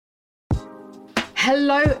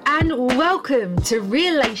Hello and welcome to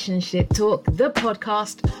Relationship Talk, the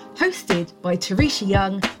podcast hosted by Teresa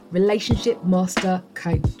Young, Relationship Master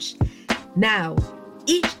Coach. Now,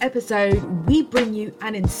 each episode we bring you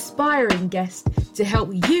an inspiring guest to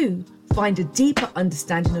help you find a deeper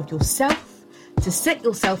understanding of yourself, to set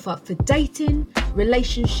yourself up for dating,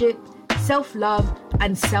 relationship, self-love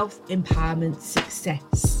and self-empowerment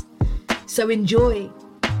success. So enjoy,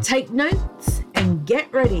 take notes and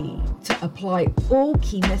get ready to apply all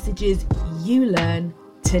key messages you learn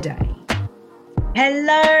today.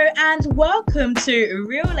 Hello and welcome to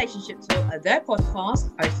Real Relationship Talk, the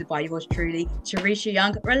podcast hosted by yours truly, Teresa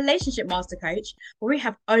Young, Relationship Master Coach, where we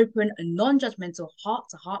have open and non-judgmental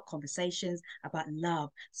heart-to-heart conversations about love,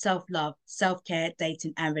 self-love, self-care,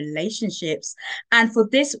 dating and relationships. And for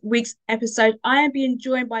this week's episode, I am being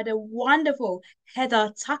joined by the wonderful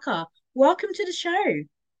Heather Tucker. Welcome to the show.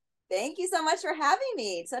 Thank you so much for having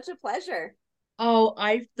me. It's such a pleasure. Oh,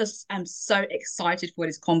 I just am so excited for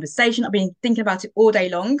this conversation. I've been thinking about it all day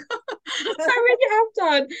long. I really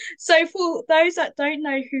have done. So for those that don't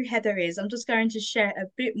know who Heather is, I'm just going to share a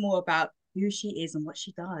bit more about who she is and what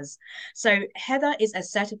she does. So Heather is a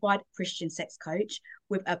certified Christian sex coach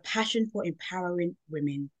with a passion for empowering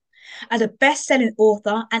women. As a best-selling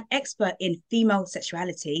author and expert in female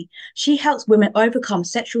sexuality, she helps women overcome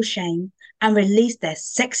sexual shame and release their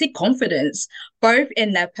sexy confidence, both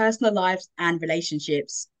in their personal lives and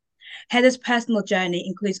relationships. Heather's personal journey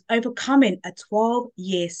includes overcoming a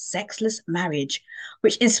 12-year sexless marriage,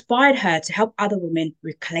 which inspired her to help other women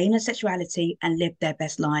reclaim their sexuality and live their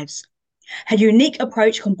best lives. Her unique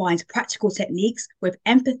approach combines practical techniques with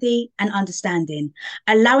empathy and understanding,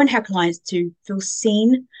 allowing her clients to feel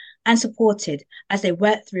seen and supported as they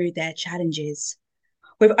work through their challenges.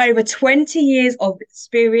 With over 20 years of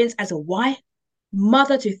experience as a wife,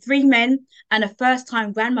 mother to 3 men, and a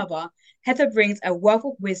first-time grandmother, Heather brings a wealth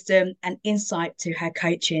of wisdom and insight to her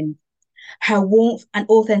coaching. Her warmth and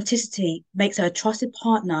authenticity makes her a trusted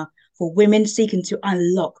partner for women seeking to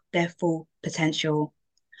unlock their full potential.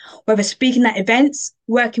 Whether speaking at events,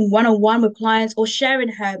 working one-on-one with clients, or sharing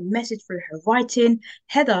her message through her writing,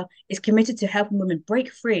 Heather is committed to helping women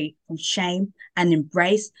break free from shame and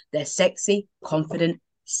embrace their sexy, confident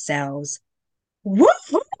selves.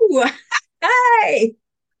 Woohoo! Hey!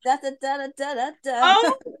 Da, da, da, da, da, da.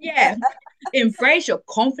 Oh, yeah. Embrace your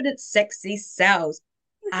confident, sexy selves.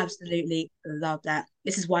 Absolutely love that.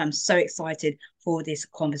 This is why I'm so excited for this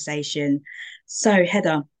conversation. So,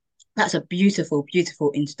 Heather, that's a beautiful,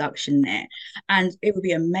 beautiful introduction there. And it would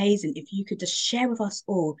be amazing if you could just share with us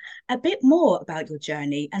all a bit more about your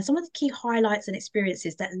journey and some of the key highlights and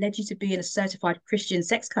experiences that led you to being a certified Christian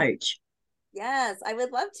sex coach. Yes, I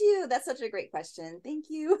would love to. That's such a great question. Thank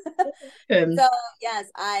you. Um, So, yes,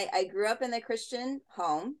 I grew up in a Christian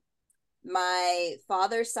home. My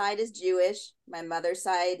father's side is Jewish. My mother's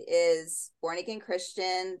side is born again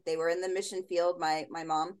Christian. They were in the mission field, my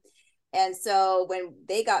mom. And so when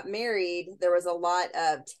they got married, there was a lot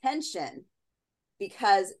of tension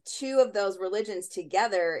because two of those religions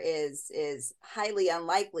together is highly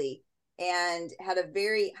unlikely and had a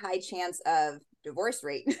very high chance of divorce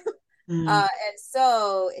rate. And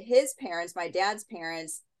so his parents, my dad's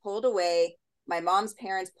parents, pulled away. My mom's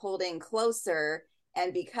parents pulled in closer.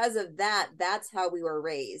 And because of that, that's how we were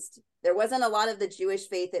raised. There wasn't a lot of the Jewish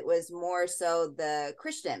faith. It was more so the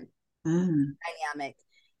Christian dynamic.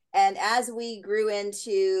 And as we grew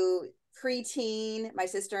into preteen, my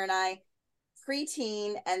sister and I,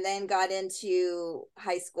 preteen, and then got into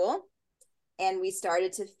high school, and we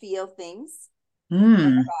started to feel things in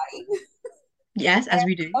our body. Yes, as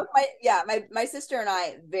we do. My sister and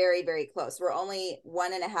I, very, very close. We're only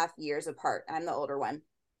 1.5 years apart. I'm the older one.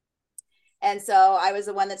 And so I was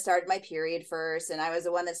the one that started my period first, and I was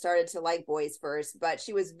the one that started to like boys first, but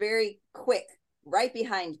she was very quick, right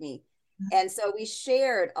behind me. And so we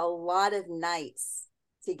shared a lot of nights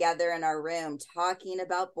together in our room, talking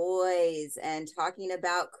about boys and talking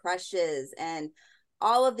about crushes and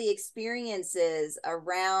all of the experiences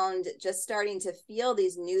around just starting to feel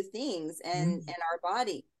these new things in our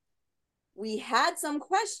body. We had some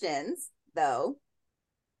questions, though,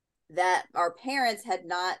 that our parents had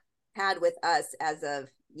not had with us as of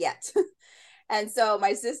yet. And so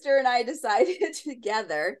my sister and I decided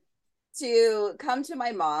together to come to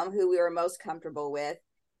my mom, who we were most comfortable with.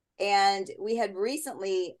 And we had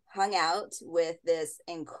recently hung out with this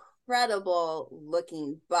incredible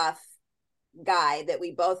looking buff guy that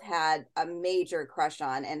we both had a major crush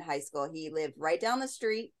on in high school. He lived right down the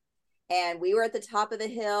street, and we were at the top of the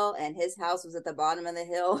hill, and his house was at the bottom of the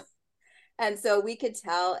hill. And so we could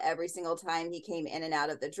tell every single time he came in and out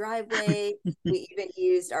of the driveway. We even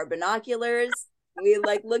used our binoculars We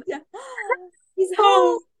like looked at, he's home.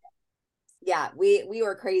 Oh, Yeah, we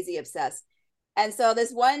were crazy obsessed. And so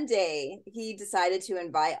this one day he decided to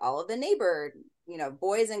invite all of the neighbor,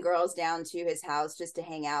 boys and girls down to his house just to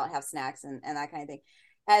hang out, have snacks and that kind of thing.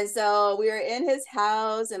 And so we were in his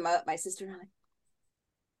house and my sister and I,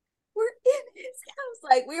 we're in his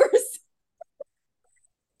house. Like we were,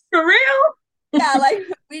 for real? yeah, like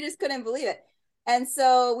we just couldn't believe it. And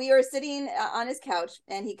so we were sitting on his couch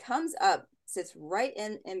and he comes up, sits right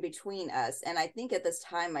in between us. And I think at this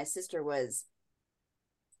time my sister was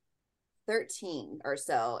 13 or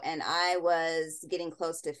so, and I was getting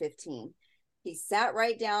close to 15. He sat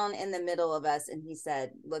right down in the middle of us and he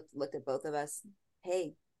said, looked at both of us.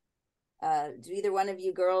 Hey, do either one of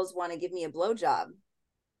you girls want to give me a blowjob?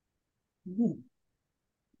 Ooh.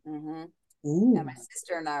 Mm-hmm. Ooh. And my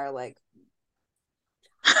sister and I are like,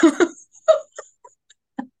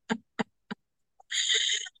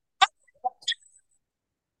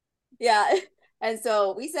 yeah. And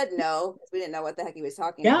so we said no, because we didn't know what the heck he was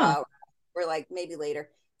talking Yeah. about. We're like, maybe later.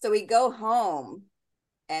 So we go home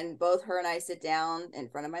and both her and I sit down in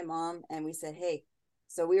front of my mom and we said, hey,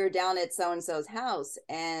 so we were down at so-and-so's house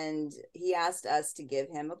and he asked us to give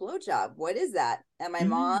him a blowjob. What is that? And my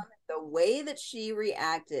mom, the way that she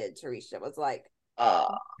reacted, Teresa, was like,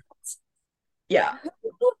 yeah.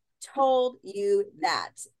 who told you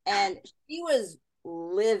that? And she was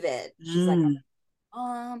livid. She's like,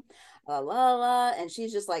 la la la. And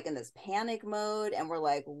she's just like in this panic mode. And we're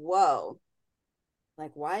like, whoa,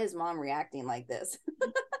 like, why is mom reacting like this?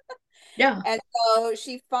 Yeah. And so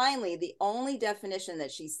she finally, the only definition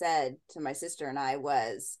that she said to my sister and I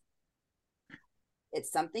was,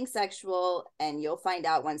 it's something sexual and you'll find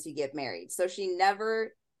out once you get married. So she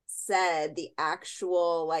never said the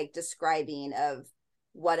actual like describing of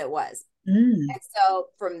what it was. And so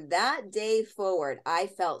from that day forward, I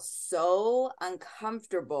felt so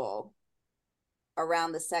uncomfortable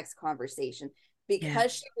around the sex conversation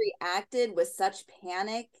because she reacted with such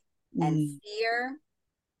panic and fear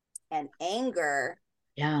and anger.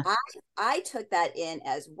 Yeah. I took that in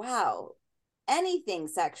as, wow, anything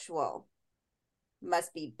sexual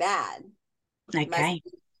must be bad, must Okay.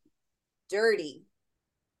 be dirty,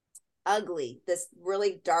 ugly, this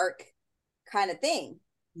really dark kind of thing.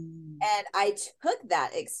 And I took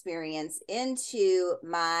that experience into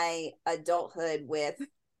my adulthood with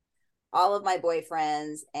all of my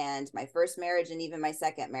boyfriends and my first marriage and even my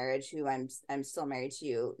second marriage, who I'm still married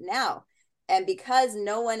to now. And because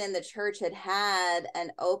no one in the church had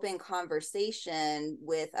an open conversation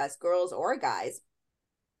with us girls or guys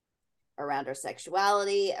around our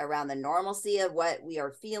sexuality, around the normalcy of what we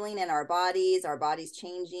are feeling in our bodies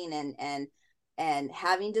changing and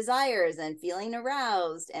having desires and feeling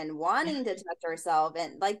aroused and wanting to touch ourselves,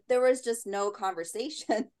 and like there was just no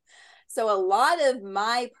conversation. So a lot of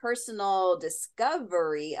my personal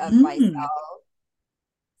discovery of myself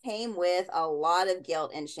came with a lot of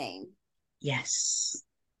guilt and shame. Yes.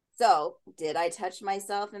 So, did I touch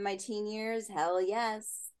myself in my teen years? Hell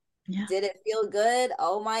yes. Yeah. Did it feel good?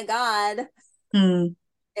 Oh my God.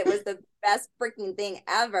 It was the best freaking thing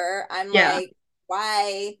ever. I'm like,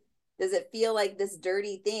 why does it feel like this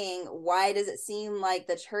dirty thing? Why does it seem like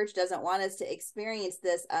the church doesn't want us to experience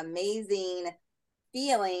this amazing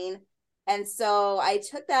feeling? And so I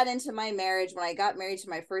took that into my marriage when I got married to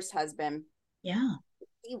my first husband. Yeah.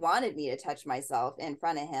 He wanted me to touch myself in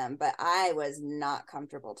front of him, but I was not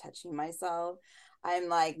comfortable touching myself. I'm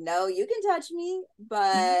like, no, you can touch me,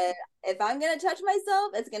 but if I'm going to touch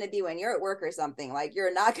myself, it's going to be when you're at work or something. Like,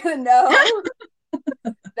 you're not going to know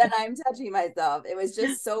that I'm touching myself. It was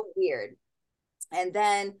just so weird. And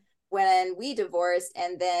then when we divorced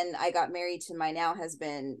and then I got married to my now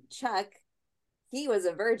husband, Chuck, he was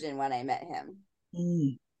a virgin when I met him.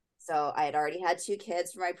 So I had already had 2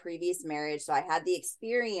 kids from my previous marriage. So I had the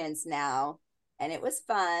experience now and it was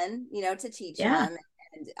fun, to teach him.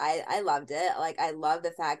 And I loved it. Like, I love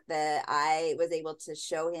the fact that I was able to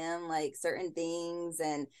show him like certain things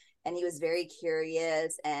and he was very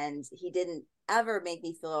curious and he didn't ever make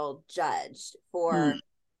me feel judged for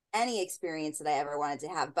any experience that I ever wanted to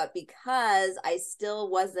have. But because I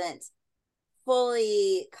still wasn't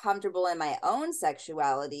fully comfortable in my own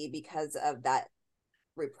sexuality because of that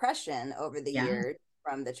repression over the years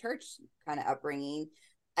from the church kind of upbringing,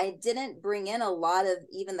 I didn't bring in a lot of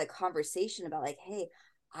even the conversation about like, hey,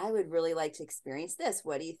 I would really like to experience this.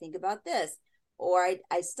 What do you think about this? Or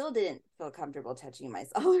I still didn't feel comfortable touching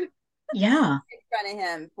myself in front of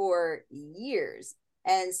him for years.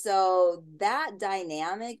 And so that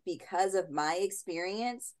dynamic, because of my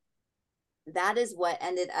experience, that is what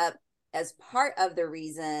ended up as part of the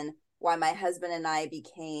reason why my husband and I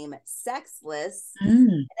became sexless Mm.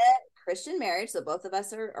 in a Christian marriage. So both of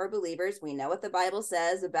us are believers. We know what the Bible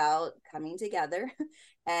says about coming together,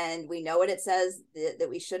 and we know what it says that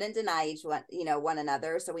we shouldn't deny each one, one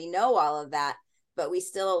another. So we know all of that, but we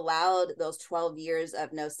still allowed those 12 years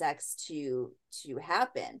of no sex to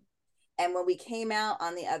happen. And when we came out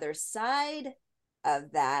on the other side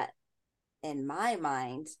of that, in my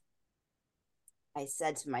mind, I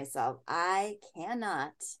said to myself, I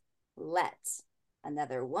cannot let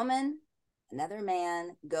another woman, another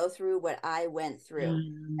man go through what I went through.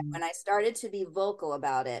 And when I started to be vocal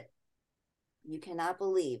about it, you cannot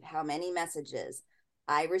believe how many messages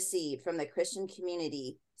I received from the Christian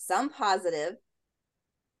community, some positive,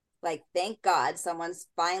 like, thank God someone's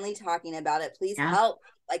finally talking about it. Please help.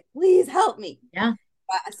 Like, please help me. Yeah.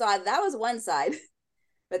 So that was one side.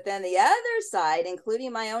 But then the other side,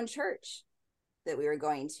 including my own church that we were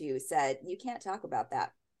going to, said, you can't talk about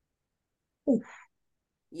that. Oof.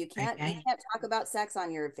 You can't talk about sex on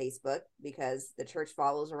your Facebook because the church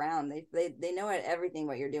follows around. They know everything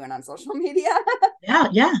what you're doing on social media.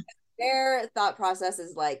 Yeah. Their thought process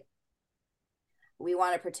is like, we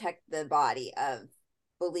want to protect the body of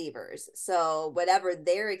believers. So whatever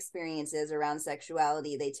their experience is around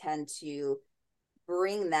sexuality, they tend to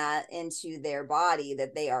bring that into their body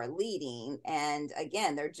that they are leading. And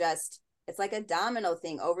again, it's like a domino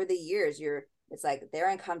thing over the years. It's like they're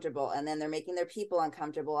uncomfortable, and then they're making their people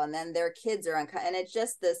uncomfortable, and then their kids are uncomfortable. And it's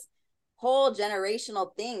just this whole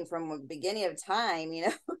generational thing from the beginning of time,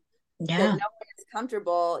 that no one is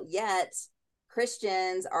comfortable. Yet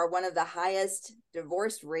Christians are one of the highest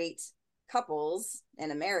divorce rate couples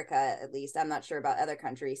in America, at least. I'm not sure about other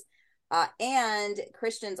countries. And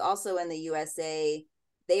Christians also in the USA,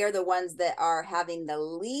 they are the ones that are having the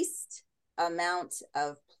least amount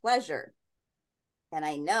of pleasure. And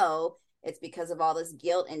I know it's because of all this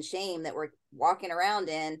guilt and shame that we're walking around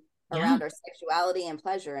around our sexuality and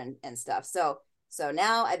pleasure and stuff. So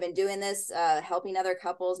now I've been doing this, helping other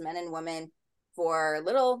couples, men and women, for a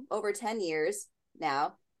little over 10 years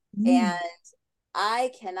now. And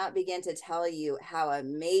I cannot begin to tell you how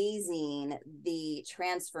amazing the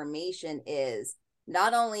transformation is,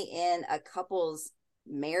 not only in a couple's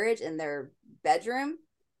marriage in their bedroom,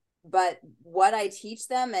 but what I teach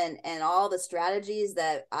them and all the strategies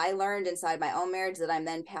that I learned inside my own marriage that I'm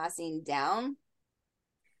then passing down.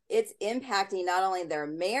 It's impacting not only their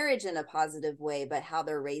marriage in a positive way, but how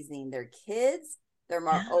they're raising their kids. They're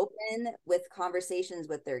more open with conversations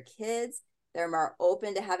with their kids. They're more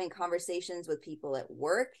open to having conversations with people at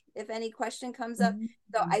work if any question comes up.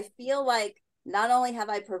 So I feel like not only have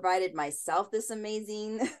I provided myself this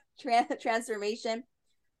amazing transformation,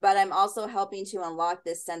 but I'm also helping to unlock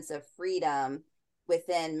this sense of freedom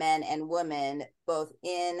within men and women, both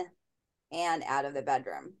in and out of the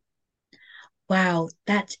bedroom. Wow,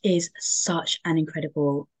 that is such an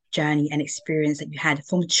incredible journey and experience that you had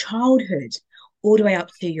from childhood all the way up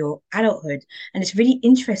to your adulthood. And it's really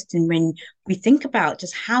interesting when we think about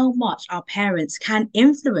just how much our parents can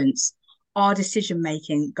influence our decision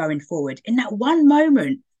making going forward. In that one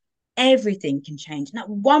moment, everything can change. In that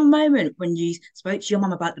one moment when you spoke to your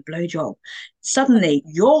mum about the blowjob, suddenly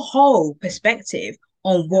your whole perspective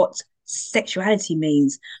on what sexuality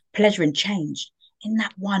means, pleasure, and change in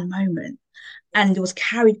that one moment. And it was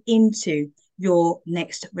carried into your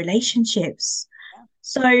next relationships.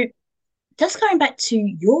 So just going back to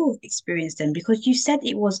your experience then, because you said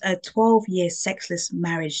it was a 12-year sexless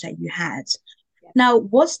marriage that you had. Now,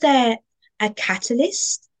 was there a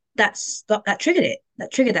catalyst that triggered it,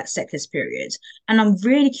 that triggered that sexless period? And I'm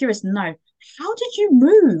really curious to know, how did you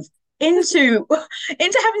move into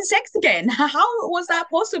having sex again? How was that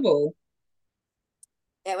possible?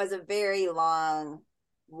 It was a very long,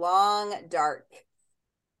 dark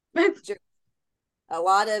journey. A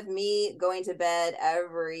lot of me going to bed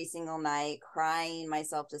every single night, crying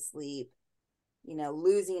myself to sleep,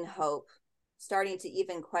 losing hope, starting to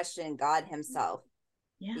even question God himself.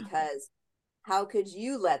 Because how could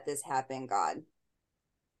you let this happen, God?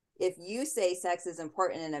 If you say sex is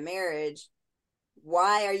important in a marriage,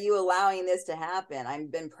 why are you allowing this to happen? I've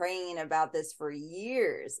been praying about this for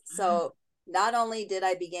years. So not only did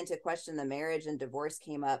I begin to question the marriage and divorce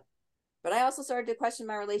came up, but I also started to question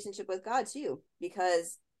my relationship with God too,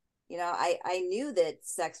 because, I knew that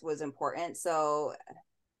sex was important. So,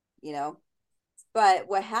 but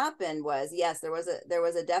what happened was, yes, there was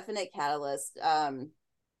a definite catalyst.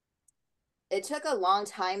 It took a long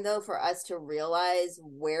time though for us to realize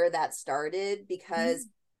where that started, because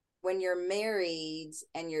when you're married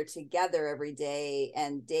and you're together every day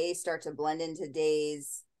and days start to blend into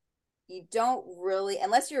days, you don't really,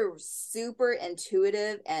 unless you're super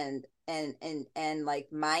intuitive and like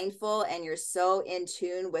mindful, and you're so in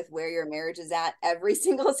tune with where your marriage is at every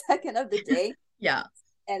single second of the day. Yeah.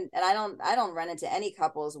 And I don't run into any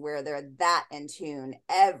couples where they're that in tune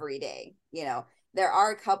every day. You know, there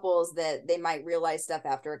are couples that they might realize stuff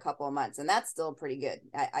after a couple of months, and that's still pretty good,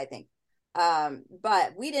 I think.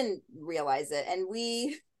 But we didn't realize it. And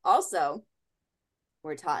we also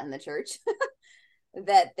were taught in the church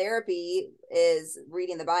that therapy is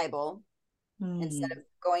reading the Bible instead of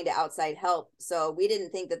going to outside help. So we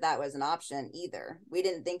didn't think that that was an option either. We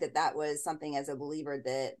didn't think that that was something as a believer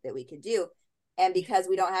that we could do. And because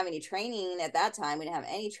we don't have any training at that time, we didn't have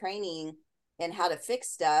any training in how to fix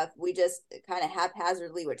stuff. We just kind of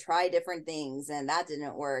haphazardly would try different things, and that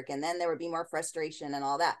didn't work. And then there would be more frustration and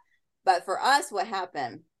all that. But for us, what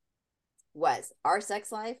happened was our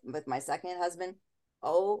sex life with my second husband.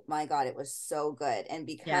 Oh my God, it was so good. And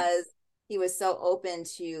because he was so open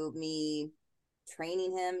to me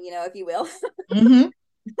training him, you know, if you will,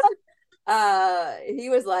 he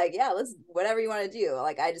was like, yeah, let's, whatever you want to do.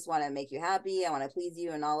 Like, I just want to make you happy. I want to please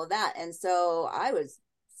you and all of that. And so I was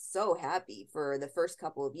so happy for the first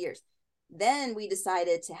couple of years. Then we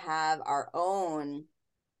decided to have our own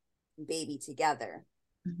baby together.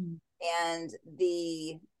 And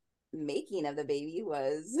the making of the baby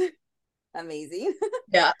was amazing.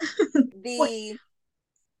 Yeah. The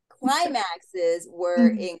climaxes were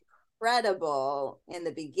incredible in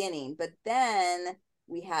the beginning, but then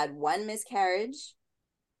we had one miscarriage,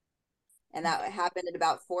 and that happened at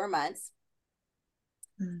about 4 months.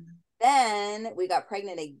 Then we got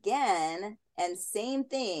pregnant again, and same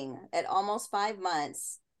thing at almost 5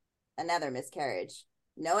 months, another miscarriage.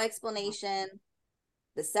 No explanation.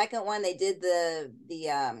 The second one, they did the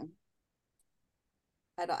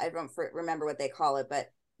I don't remember what they call it,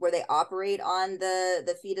 but where they operate on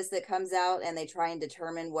the fetus that comes out, and they try and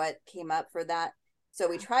determine what came up for that. So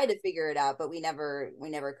we tried to figure it out, but we never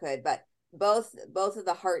could. But both of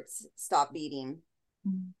the hearts stopped beating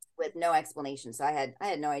with no explanation. So I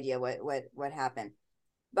had no idea what happened.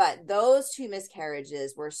 But those two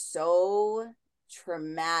miscarriages were so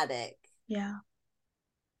traumatic. Yeah.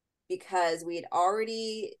 Because we had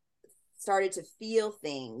already started to feel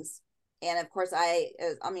things. And of course, I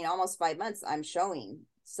mean, almost 5 months, I'm showing.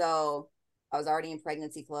 So I was already in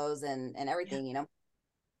pregnancy clothes and everything, you know.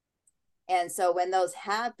 And so when those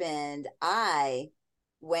happened, I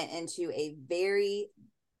went into a very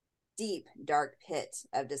deep, dark pit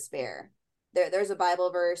of despair. There's a Bible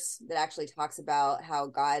verse that actually talks about how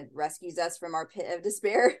God rescues us from our pit of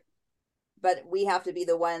despair, but we have to be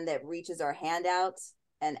the one that reaches our hand out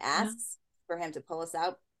and asks for him to pull us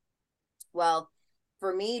out. Well,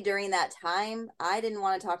 for me, during that time, I didn't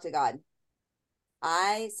want to talk to God.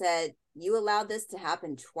 I said, you allowed this to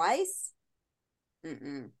happen twice?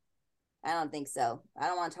 I don't think so. I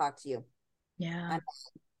don't want to talk to you. Yeah.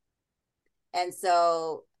 And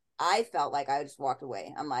so I felt like I just walked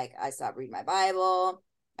away. I'm like, I stopped reading my Bible.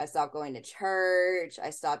 I stopped going to church.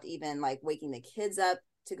 I stopped even like waking the kids up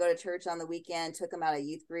to go to church on the weekend, took them out of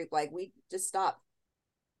youth group. Like, we just stopped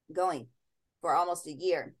going for almost a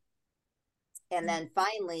year. And then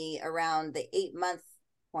finally, around the 8-month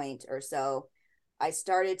point or so, I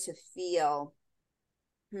started to feel,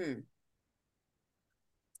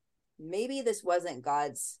 maybe this wasn't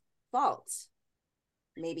God's fault.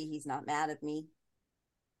 Maybe he's not mad at me.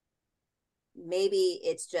 Maybe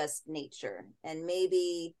it's just nature. And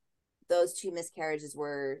maybe those two miscarriages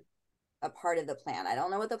were a part of the plan. I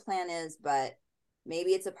don't know what the plan is, but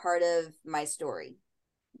maybe it's a part of my story,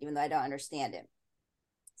 even though I don't understand it.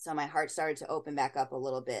 So my heart started to open back up a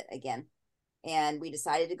little bit again. And we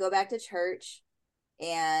decided to go back to church.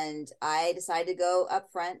 And I decided to go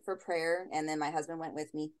up front for prayer. And then my husband went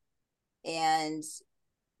with me. And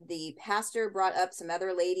the pastor brought up some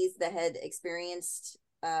other ladies that had experienced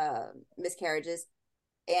miscarriages.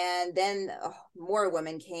 And then more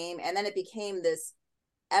women came. And then it became this,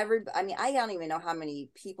 I don't even know how many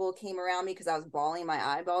people came around me because I was bawling my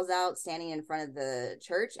eyeballs out, standing in front of the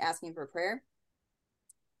church, asking for prayer.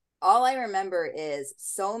 All I remember is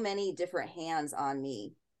so many different hands on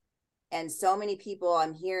me, and so many people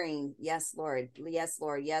I'm hearing, yes, Lord, yes,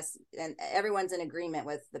 Lord, yes. And everyone's in agreement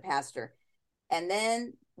with the pastor. And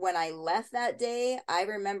then when I left that day, I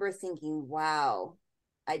remember thinking, wow,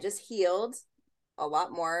 I just healed a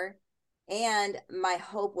lot more. And my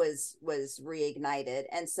hope was reignited.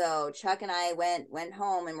 And so Chuck and I went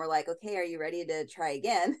home, and we're like, okay, are you ready to try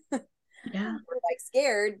again? Yeah. We're like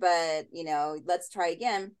scared, but let's try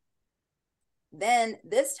again. Then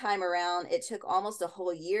this time around, it took almost a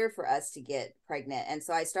whole year for us to get pregnant. And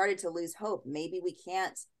so I started to lose hope. Maybe we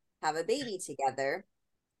can't have a baby together.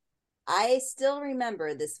 I still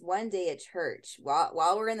remember this one day at church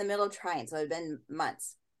while we're in the middle of trying. So it had been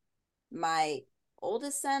months. My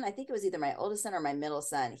oldest son, I think it was either my oldest son or my middle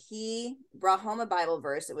son, he brought home a Bible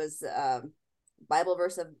verse. It was Bible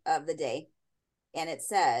verse of the day. And it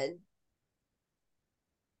said,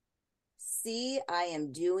 "See, I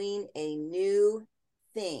am doing a new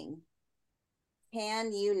thing.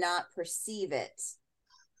 Can you not perceive it?"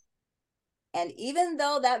 And even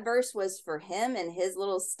though that verse was for him and his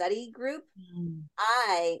little study group,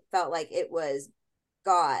 I felt like it was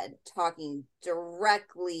God talking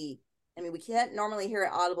directly. I mean, we can't normally hear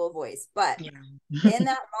an audible voice, but in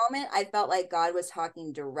that moment, I felt like God was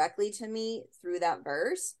talking directly to me through that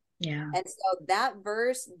verse. Yeah. And so that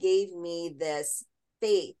verse gave me this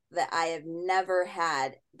faith that I have never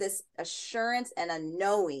had, this assurance and a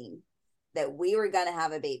knowing that we were going to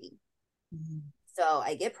have a baby. So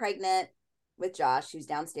I get pregnant with Josh, who's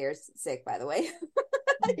downstairs sick, by the way.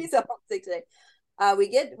 He's home sick today.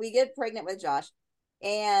 We get pregnant with Josh,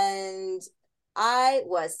 and I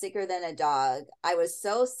was sicker than a dog. I was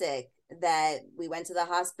so sick that we went to the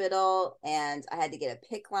hospital, and I had to get a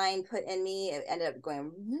PICC line put in me. It ended up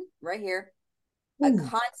going right here.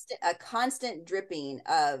 A constant dripping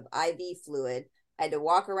of IV fluid. I had to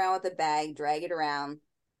walk around with a bag, drag it around.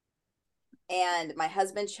 And my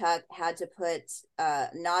husband, Chuck, had to put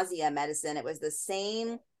nausea medicine. It was the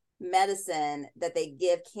same medicine that they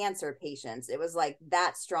give cancer patients. It was like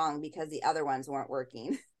that strong because the other ones weren't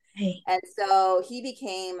working. Hey. And so he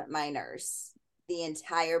became my nurse the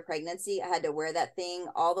entire pregnancy. I had to wear that thing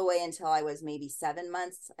all the way until I was maybe 7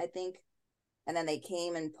 months, I think. And then they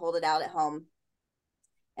came and pulled it out at home.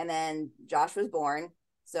 And then Josh was born.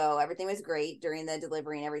 So everything was great during the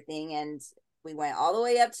delivery and everything. And we went all the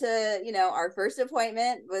way up to, our first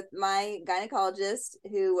appointment with my gynecologist,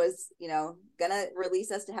 who was, gonna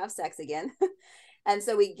release us to have sex again. And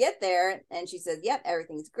so we get there and she says, "Yep,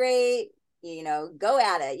 everything's great. Go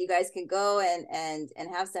at it. You guys can go and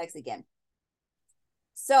have sex again."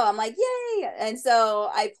 So I'm like, yay. And so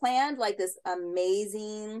I planned like this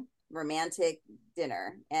amazing romantic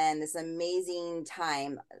dinner and this amazing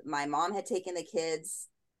time. My mom had taken the kids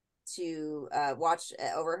to watch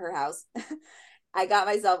over her house. I got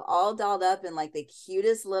myself all dolled up in like the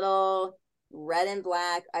cutest little red and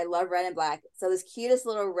black. I love red and black. So this cutest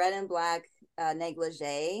little red and black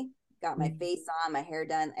negligee, got my face on, my hair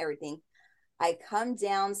done, everything. I come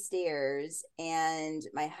downstairs and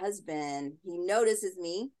my husband, he notices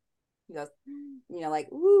me. He goes, like,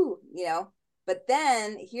 "Woo," But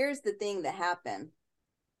then here's the thing that happened.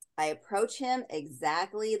 I approach him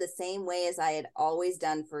exactly the same way as I had always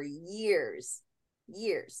done for years.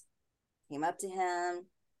 Came up to him,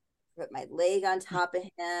 put my leg on top of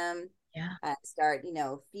him. Yeah. I start,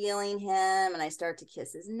 feeling him, and I start to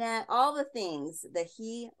kiss his neck, all the things that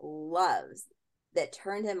he loves that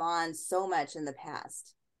turned him on so much in the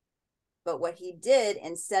past. But what he did,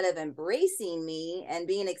 instead of embracing me and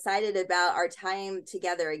being excited about our time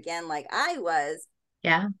together again, like I was,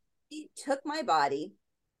 he took my body,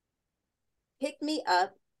 picked me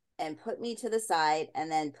up, and put me to the side,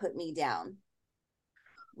 and then put me down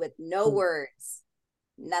with no words,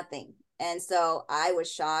 nothing. And so I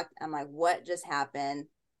was shocked. I'm like, what just happened?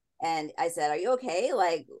 And I said, "Are you okay?"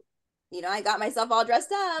 Like, I got myself all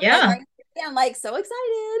dressed up. Yeah. Like, I'm like so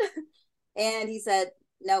excited. And he said,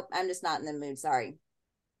 "Nope, I'm just not in the mood. Sorry."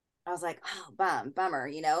 I was like, "Oh, bummer.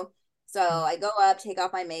 So I go up, take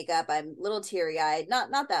off my makeup. I'm a little teary-eyed,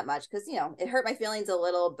 not that much, because it hurt my feelings a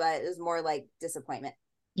little, but it was more like disappointment.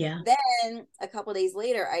 Yeah. Then a couple days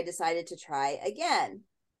later, I decided to try again.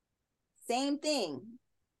 Same thing.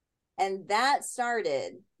 And that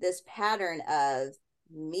started this pattern of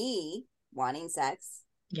me wanting sex.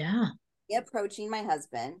 Yeah. Approaching my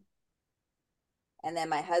husband. And then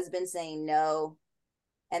my husband saying no.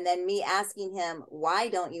 And then me asking him, "Why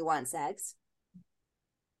don't you want sex?"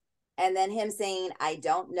 And then him saying, "I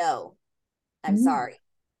don't know. I'm sorry.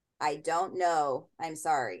 I don't know. I'm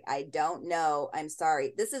sorry. I don't know. I'm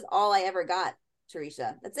sorry." This is all I ever got,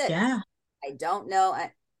 Teresa. That's it. Yeah. I don't know.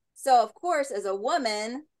 So, of course, as a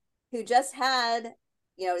woman who just had,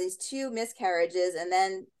 these 2 miscarriages and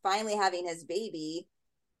then finally having his baby,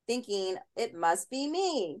 thinking it must be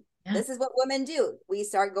me. Yeah. This is what women do. We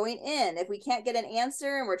start going in. If we can't get an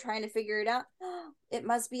answer and we're trying to figure it out, it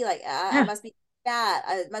must be like, I must be fat.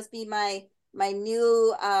 It must be my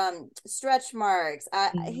new stretch marks.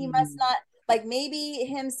 He must not, like, maybe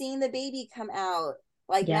him seeing the baby come out.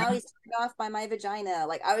 Like, now he's turned off by my vagina.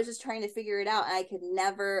 Like, I was just trying to figure it out. And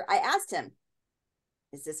I asked him,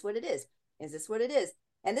 "Is this what it is? Is this what it is?"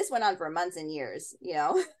 And this went on for months and years,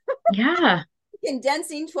 Yeah.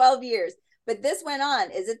 condensing 12 years. But this went on.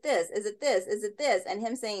 Is it this? Is it this? Is it this? And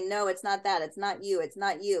him saying, no, it's not that. It's not you. It's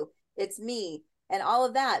not you. It's me. And all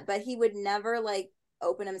of that. But he would never like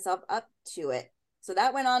open himself up to it. So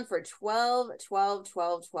that went on for 12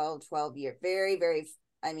 years. Very, very,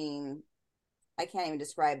 I mean, I can't even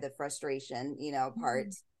describe the frustration, part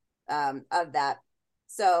of that.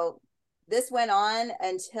 So this went on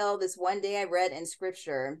until this one day I read in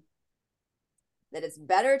scripture that it's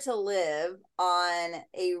better to live on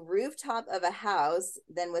a rooftop of a house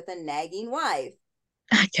than with a nagging wife.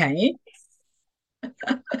 Okay.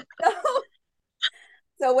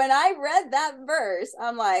 So when I read that verse,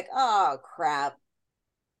 I'm like, oh, crap.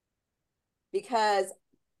 Because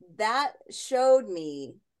that showed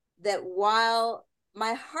me that while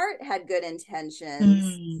my heart had good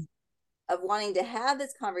intentions of wanting to have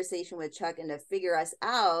this conversation with Chuck and to figure us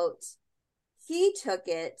out, he took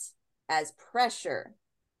it as pressure.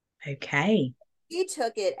 Okay. He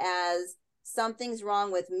took it as something's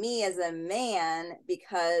wrong with me as a man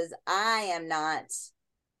because I am not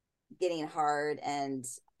getting hard and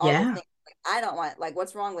all the things. Like, I don't want, like,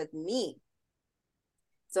 what's wrong with me?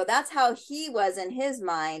 So that's how he was in his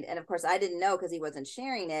mind. And of course, I didn't know because he wasn't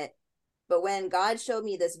sharing it. But when God showed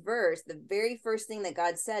me this verse, the very first thing that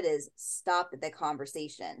God said is stop the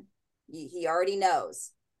conversation. He already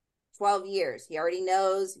knows. 12 years. He already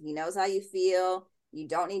knows. He knows how you feel. You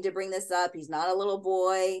don't need to bring this up. He's not a little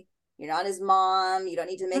boy. You're not his mom. You don't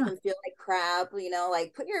need to make him feel like crap. Like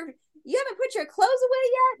you haven't put your clothes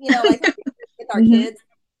away yet. Like with our kids,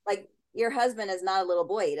 like your husband is not a little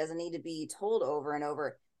boy. He doesn't need to be told over and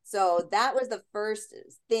over. So that was the first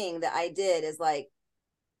thing that I did is like,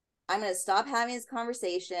 I'm going to stop having this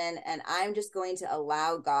conversation and I'm just going to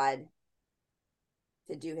allow God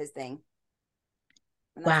to do his thing.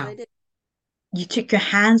 And that's what I did. You took your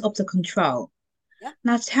hands off the control. Yeah.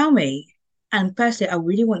 Now tell me, and firstly, I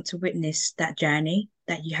really want to witness that journey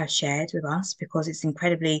that you have shared with us because it's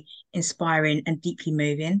incredibly inspiring and deeply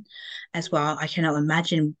moving as well. I cannot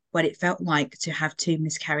imagine what it felt like to have 2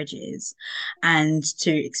 miscarriages and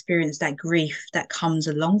to experience that grief that comes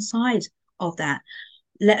alongside of that,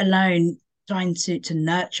 let alone trying to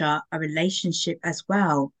nurture a relationship as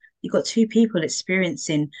well. You've got 2 people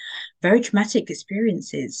experiencing very traumatic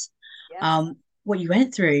experiences, what you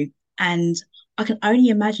went through. And I can only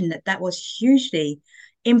imagine that that was hugely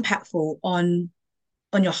impactful on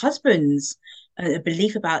your husband's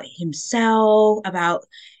belief about himself, about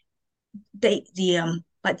the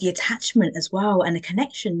like the attachment as well, and the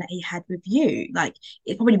connection that he had with you. Like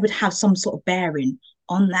it probably would have some sort of bearing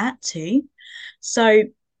on that too. So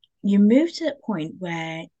you moved to a point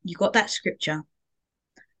where you got that scripture,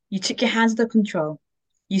 you took your hands under control,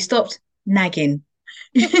 you stopped nagging.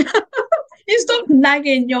 You stopped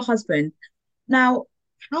nagging your husband. Now,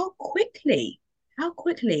 how quickly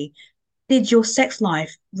did your sex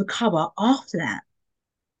life recover after that?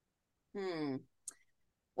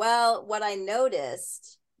 Well, what I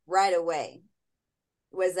noticed right away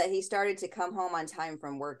was that he started to come home on time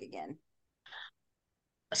from work again.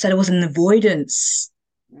 So there was an avoidance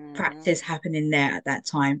practice happening there at that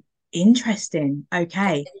time. Interesting.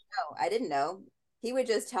 Okay. I didn't know. He would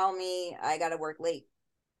just tell me I got to work late.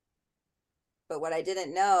 But what I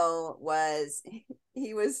didn't know was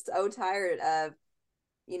he was so tired of,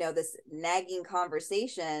 this nagging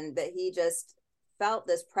conversation that he just felt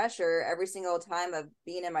this pressure every single time of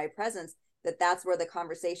being in my presence, that's where the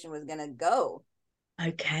conversation was going to go.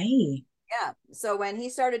 Okay. Yeah. So when he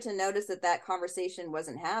started to notice that conversation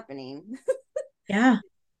wasn't happening, yeah,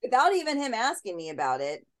 without even him asking me about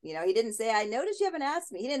it, he didn't say, I noticed you haven't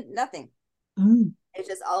asked me. He didn't, nothing. It's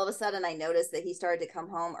just all of a sudden I noticed that he started to come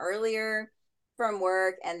home earlier from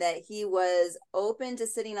work and that he was open to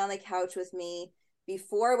sitting on the couch with me.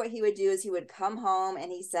 Before, what he would do is he would come home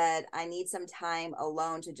and he said, I need some time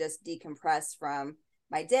alone to just decompress from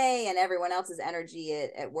my day and everyone else's energy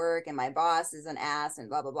at work, and my boss is an ass and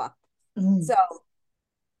blah, blah, blah. So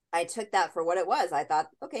I took that for what it was. I thought,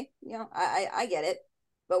 okay, I get it.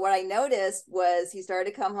 But what I noticed was he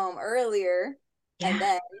started to come home earlier and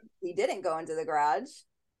then he didn't go into the garage.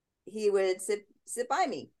 He would sit by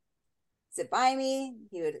me.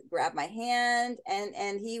 He would grab my hand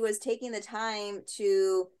and he was taking the time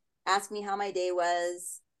to ask me how my day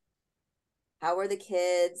was. How were the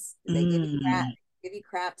kids? Did they give you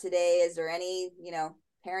crap today? Is there any,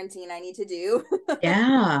 parenting I need to do?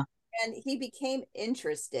 Yeah. And he became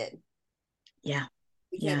interested. Yeah.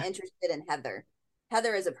 Became interested in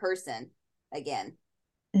Heather as a person again.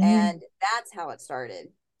 Mm. And that's how it started.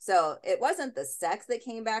 So it wasn't the sex that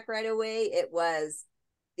came back right away. It was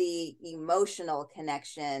the emotional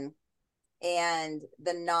connection and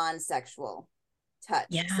the non-sexual touch.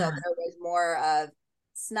 So Yeah. there was more of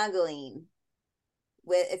snuggling.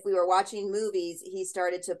 If we were watching movies, he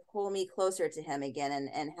started to pull me closer to him again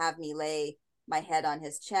and have me lay my head on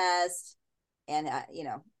his chest and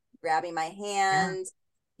grabbing my Yeah. hand.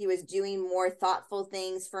 He was doing more thoughtful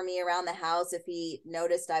things for me around the house if he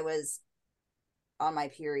noticed I was on my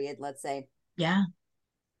period, let's say. Yeah.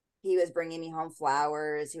 He was bringing me home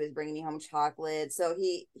flowers, he was bringing me home chocolate. So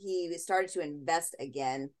he started to invest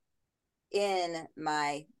again in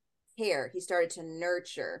my care. He started to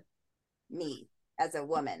nurture me as a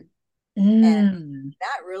woman. And Mm.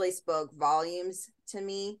 that really spoke volumes to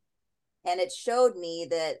me. And it showed me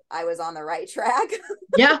that I was on the right track.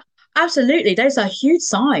 Yeah, absolutely. Those are huge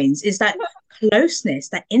signs. Is that closeness,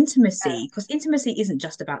 that intimacy? Because intimacy isn't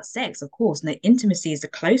just about sex, of course. No, intimacy is the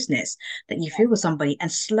closeness that you Yeah. feel with somebody.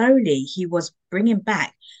 And slowly he was bringing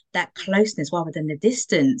back that closeness rather than the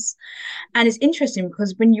distance. And it's interesting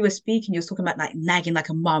because when you were speaking, you were talking about like nagging like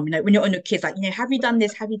a mum, when you're on your kids, like, have you done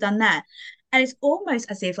this? Have you done that? And it's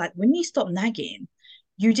almost as if like when you stop nagging,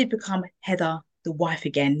 you did become Heather, the wife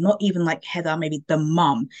again, not even like Heather, maybe the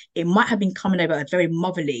mum. It might have been coming over a very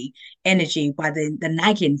motherly energy by the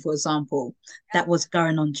nagging, for example, Yeah. that was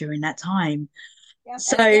going on during that time. Yeah.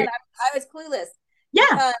 So, And again, I was clueless yeah,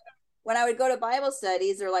 because when I would go to Bible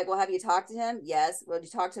studies, they're like, well, have you talked to him? Yes. Well, did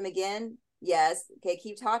you talk to him again? Yes. Okay,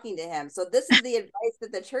 keep talking to him. So this is the advice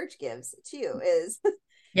that the church gives too, is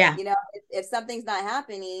yeah, if something's not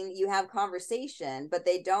happening, you have conversation, but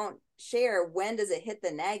they don't share when does it hit the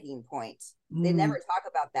nagging point. They never mm, talk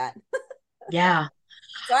about that. yeah.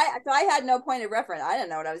 So I had no point of reference. I didn't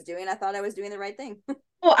know what I was doing. I thought I was doing the right thing.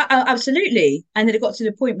 Well, absolutely. And then it got to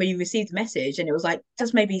the point where you received a message and it was like,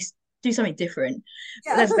 just maybe do something different.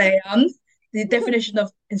 But Yeah. that's the definition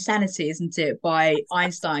of insanity, isn't it, by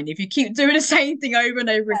Einstein. If you keep doing the same thing over and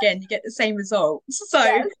over again, you get the same results. So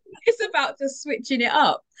Yes. it's about just switching it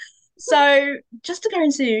up. So just to go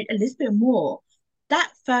into a little bit more,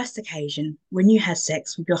 that first occasion when you had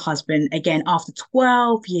sex with your husband, again, after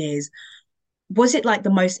 12 years, was it like the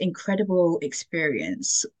most incredible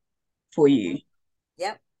experience for Mm-hmm. you?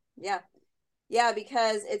 Yep. Yeah. Yeah,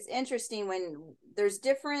 because it's interesting when there's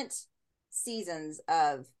different seasons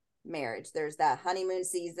of marriage. There's that honeymoon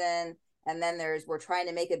season, and then there's we're trying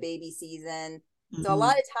to make a baby season. So a Mhm.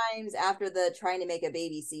 lot of times after the trying to make a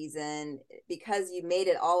baby season, because you made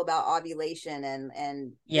it all about ovulation and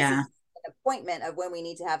this Yeah, is an appointment of when we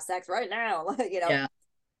need to have sex right now, yeah,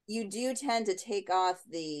 you do tend to take off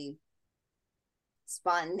the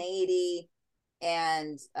spontaneity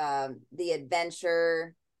and the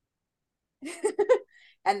adventure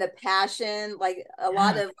and the passion, like a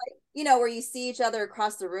lot yeah. of where you see each other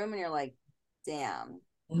across the room and you're like, damn,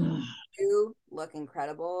 Mm. you look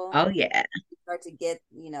incredible. Oh yeah, You start to get,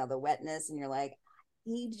 the wetness and you're like, I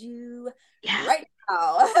need you yeah, right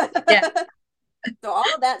now. yeah. So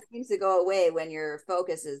all of that seems to go away when your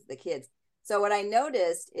focus is the kids. So what I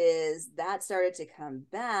noticed is that started to come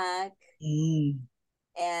back, Mm.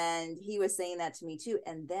 and he was saying that to me too.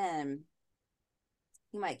 And then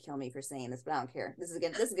he might kill me for saying this, but I don't care. This is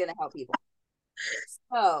gonna help people.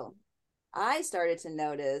 So I started to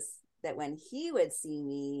notice that when he would see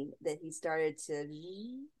me, that he started to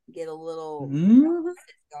get a little, Mm.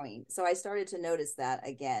 going. So I started to notice that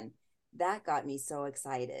again. That got me so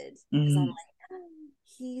excited because I'm Mm. like,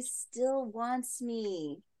 he still wants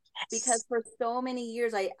me. Because Yes. for so many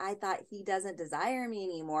years, I thought he doesn't desire me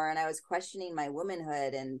anymore. And I was questioning my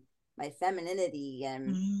womanhood and my femininity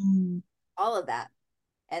and Mm. all of that.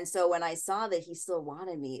 And so when I saw that he still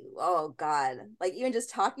wanted me, oh God, like even just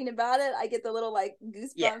talking about it, I get the little like Yeah,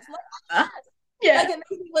 goosebumps. Like yeah, it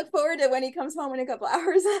makes me look forward to when he comes home in a couple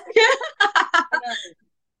hours. yeah.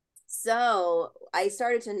 So I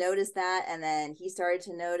started to notice that, and then he started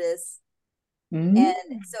to notice. And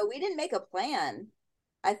Mm. so we didn't make a plan.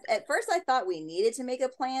 At first I thought we needed to make a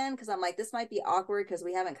plan because I'm like, this might be awkward because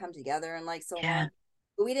we haven't come together in like so Yeah, long.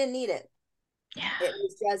 But we didn't need it. yeah. It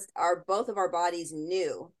was just our both of our bodies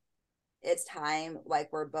knew it's time,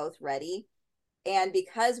 like we're both ready. And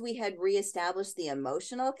because we had reestablished the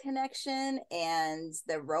emotional connection and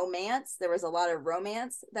the romance, there was a lot of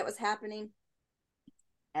romance that was happening,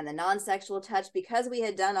 and the non-sexual touch. Because we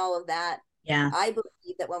had done all of that, Yeah. I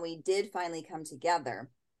believe that when we did finally come together,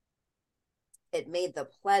 it made the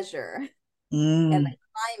pleasure and Mm. the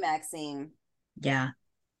climaxing Yeah.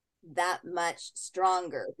 that much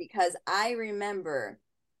stronger. Because I remember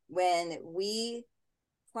when we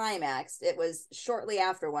climaxed, it was shortly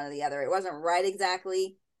after one or the other. It wasn't right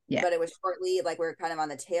exactly, Yeah. but it was shortly, like we were kind of on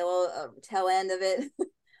the tail end of it.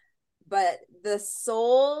 But the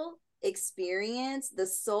soul experience, the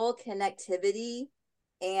soul connectivity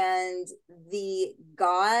And the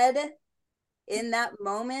God in that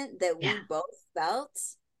moment that we both felt,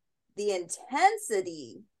 the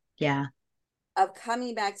intensity of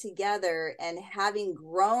coming back together and having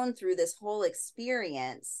grown through this whole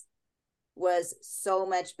experience was so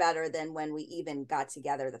much better than when we even got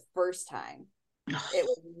together the first time. It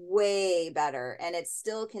was way better. And it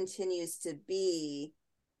still continues to be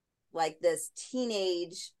like this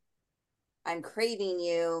teenage, I'm craving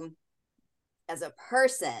you as a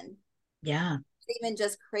person. Yeah. Even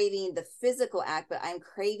just craving the physical act, but I'm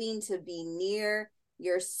craving to be near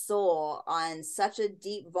your soul on such a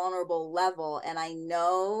deep, vulnerable level. And I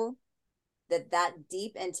know that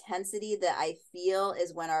deep intensity that I feel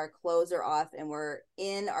is when our clothes are off and we're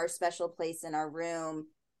in our special place in our room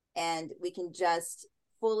and we can just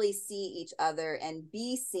fully see each other and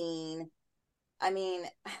be seen. I mean,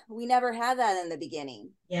 we never had that in the beginning.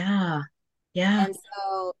 Yeah. Yeah. And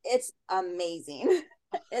so it's amazing.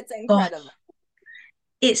 It's God, incredible.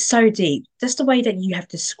 it's so deep. Just the way that you have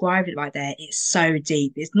described it right there, it's so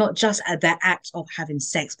deep. It's not just the act of having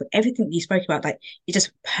sex, but everything you spoke about, like it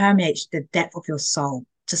just permeates the depth of your soul,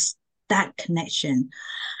 just that connection.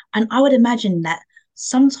 And I would imagine that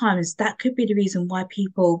sometimes that could be the reason why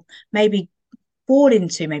people maybe fall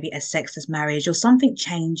into maybe a sexless marriage or something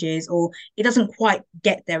changes or it doesn't quite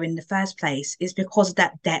get there in the first place, is because of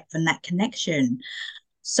that depth and that connection.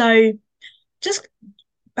 So just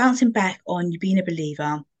bouncing back on you being a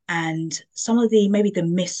believer and some of the maybe the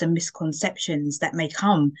myths and misconceptions that may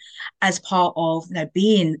come as part of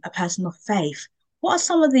being a person of faith. What are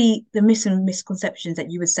some of the myths and misconceptions that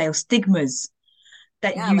you would say, or stigmas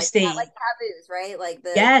that Yeah, you like see? taboos, right? Like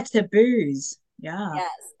Yeah, taboos. Yeah.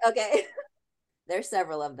 yes. Okay. There's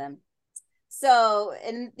several of them. So,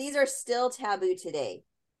 and these are still taboo today,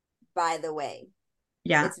 by the way.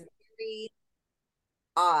 Yeah. It's very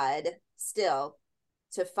odd still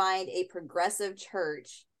to find a progressive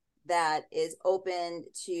church that is open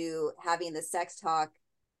to having the sex talk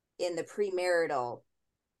in the premarital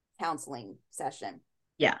counseling session.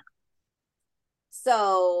 Yeah.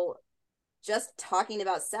 So, just talking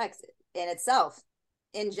about sex in itself,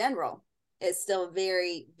 in general, is still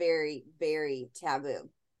very, very, very taboo.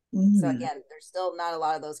 So again, there's still not a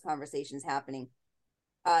lot of those conversations happening.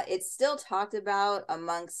 It's still talked about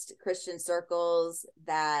amongst Christian circles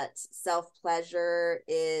that self-pleasure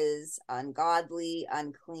is ungodly,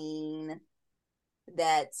 unclean,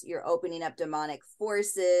 that you're opening up demonic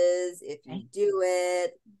forces if you do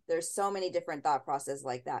it. There's so many different thought processes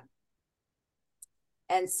like that.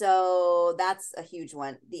 And so that's a huge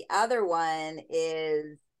one. The other one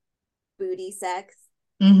is booty sex.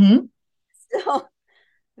 Still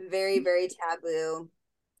very, very taboo.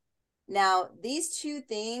 Now, these two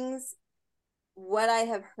things, what I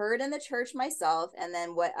have heard in the church myself, and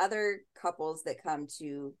then what other couples that come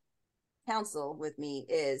to counsel with me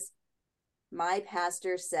is my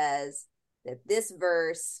pastor says that this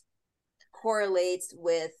verse correlates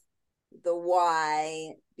with the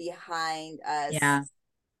why behind us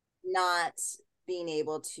not being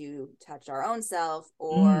able to touch our own self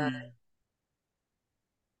or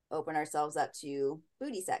open ourselves up to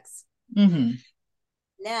booty sex.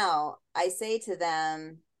 Now, I say to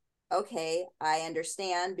them, okay, I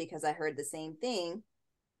understand because I heard the same thing.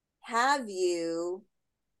 Have you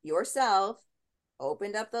yourself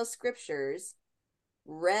opened up those scriptures,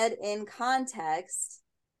 read in context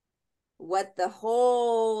what the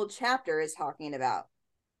whole chapter is talking about?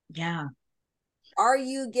 Yeah. Are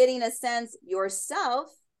you getting a sense yourself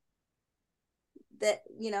that,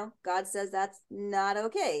 God says that's not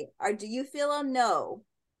okay? Or do you feel a no?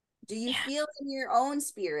 Do you feel in your own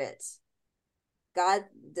spirit, God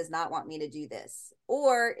does not want me to do this?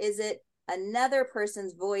 Or is it another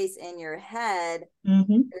person's voice in your head that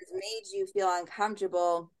has made you feel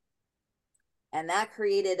uncomfortable? And that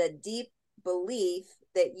created a deep belief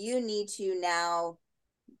that you need to now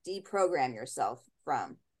deprogram yourself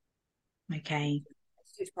from. Okay.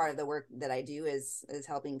 A huge part of the work that I do is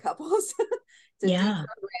helping couples to deprogram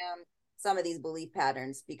some of these belief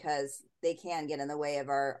patterns because they can get in the way of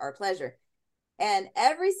our pleasure. And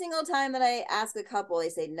every single time that I ask a couple, they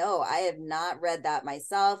say, no, I have not read that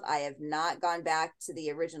myself. I have not gone back to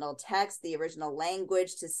the original text, the original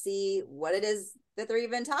language to see what it is that they're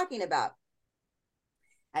even talking about.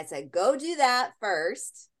 I said, go do that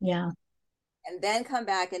first. Yeah. And then come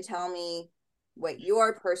back and tell me what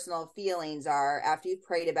your personal feelings are after you've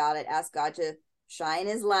prayed about it. Ask God to shine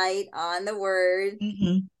his light on the word.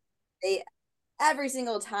 They every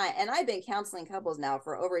single time. And I've been counseling couples now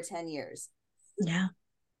for over 10 years. Yeah.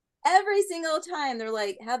 Every single time they're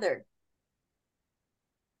like, Heather,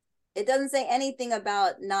 it doesn't say anything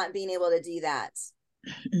about not being able to do that.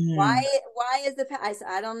 Why Mm. why is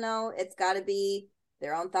I don't know. It's got to be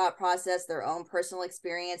their own thought process, their own personal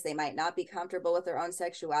experience. They might not be comfortable with their own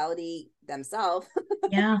sexuality themselves.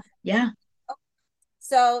 Yeah, yeah.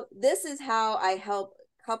 So this is how I help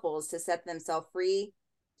couples to set themselves free,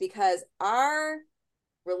 because our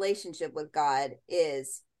relationship with God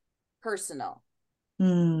is personal.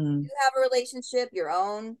 Mm. You have a relationship, your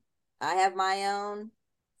own. I have my own.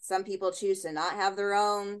 Some people choose to not have their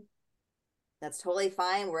own. That's totally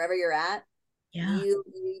fine wherever you're at. Yeah. You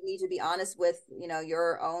need to be honest with,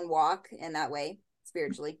 your own walk in that way,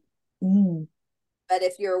 spiritually. Mm. But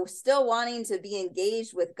if you're still wanting to be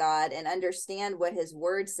engaged with God and understand what his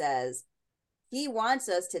word says, he wants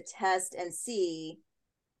us to test and see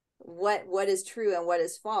what is true and what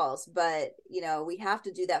is false. But we have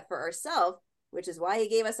to do that for ourselves, which is why he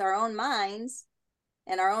gave us our own minds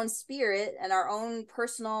and our own spirit and our own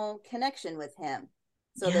personal connection with him,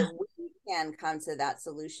 so that Yeah. we can come to that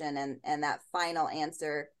solution and that final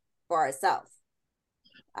answer for ourselves.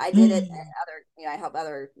 I did it, and Mm. I help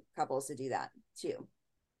other couples to do that too.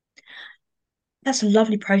 That's a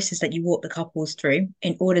lovely process that you walk the couples through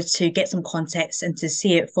in order to get some context and to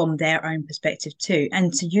see it from their own perspective too,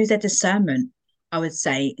 and to use their discernment, I would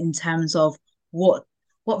say, in terms of what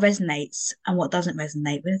what resonates and what doesn't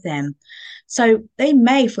resonate with them. So they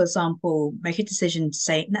may, for example, make a decision to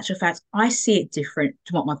say, in actual fact, I see it different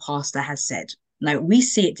to what my pastor has said. No, we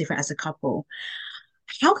see it different as a couple.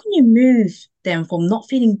 How can you move them from not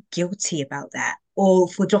feeling guilty about that or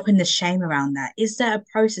for dropping the shame around that? Is there a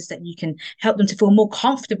process that you can help them to feel more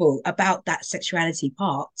comfortable about that sexuality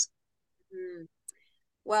part? Mm.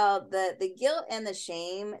 Well, the guilt and the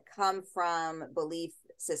shame come from belief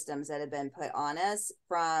systems that have been put on us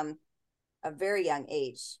from a very young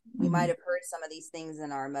age. We might Mm, have heard some of these things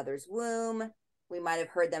in our mother's womb. We might have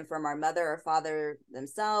heard them from our mother or father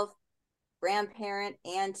themselves, grandparent,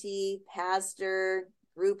 auntie, pastor,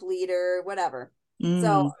 group leader, whatever. So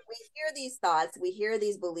mm, we hear these thoughts, we hear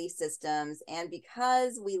these belief systems, and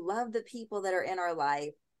because we love the people that are in our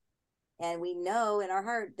life, and we know in our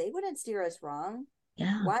heart they wouldn't steer us wrong,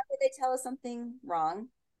 yeah, why would they tell us something wrong?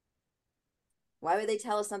 Why would they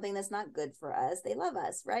tell us something that's not good for us? They love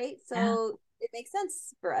us, right? yeah, So it makes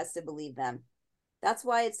sense for us to believe them. That's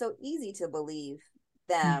why it's so easy to believe mm,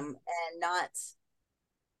 them and not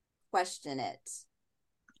question it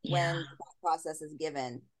when yeah. that process is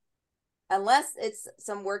given. Unless it's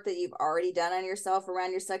some work that you've already done on yourself around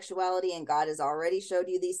your sexuality and God has already showed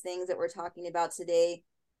you these things that we're talking about today.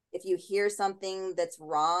 If you hear something that's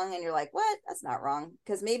wrong and you're like, what? That's not wrong.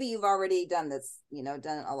 Because maybe you've already done this,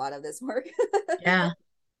 done a lot of this work. Yeah.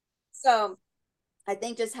 So I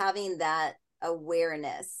think just having that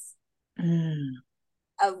awareness Mm,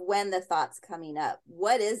 of when the thought's coming up.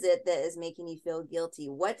 What is it that is making you feel guilty?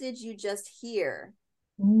 What did you just hear?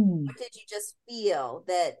 mm, What did you just feel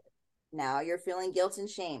that now you're feeling guilt and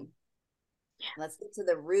shame? Let's get to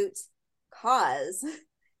the root cause.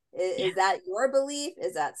 yeah. Is that your belief?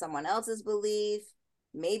 Is that someone else's belief?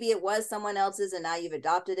 Maybe it was someone else's and now you've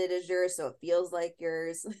adopted it as yours, so it feels like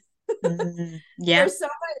yours. Yeah.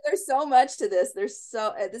 There's so much to this.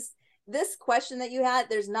 This question that you had,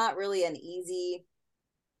 there's not really an easy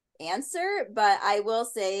answer, but I will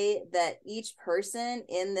say that each person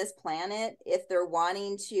in this planet, if they're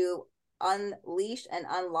wanting to unleash and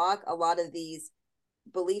unlock a lot of these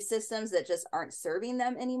belief systems that just aren't serving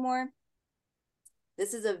them anymore,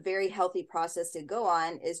 this is a very healthy process to go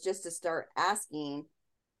on, is just to start asking,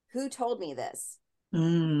 who told me this?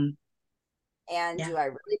 Mm, And yeah. do I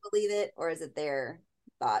really believe it, or is it their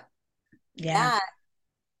thought? Yeah. That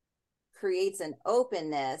creates an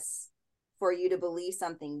openness for you to believe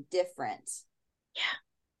something different. Yeah.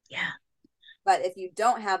 Yeah. But if you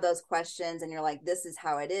don't have those questions and you're like, this is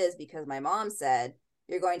how it is because my mom said,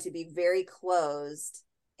 you're going to be very closed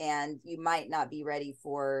and you might not be ready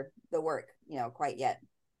for the work, quite yet.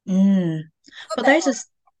 Mm. Hope But that those are answers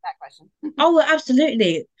that question. Oh, well,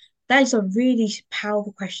 absolutely. Those are really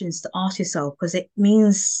powerful questions to ask yourself because it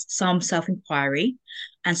means some self-inquiry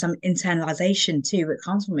and some internalization too that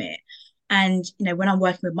comes from it. And, when I'm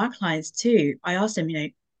working with my clients too, I ask them,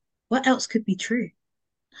 what else could be true?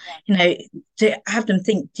 Yeah. You know, to have them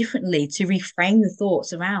think differently, to reframe the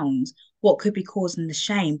thoughts around what could be causing the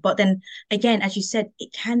shame. But then again, as you said,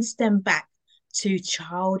 it can stem back to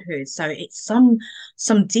childhood. So it's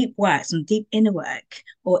some deep work, some deep inner work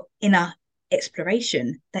or inner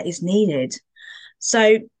exploration that is needed.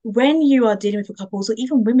 So when you are dealing with couples or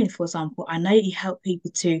even women, for example, I know you help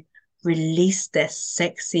people to release their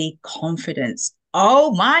sexy confidence.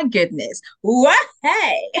 Oh my goodness. What?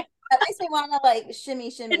 Hey. That makes me want to like shimmy,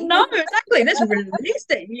 shimmy. No, exactly. Let's release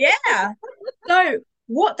it. Yeah. So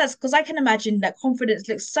what does, because I can imagine that confidence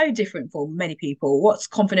looks so different for many people. What's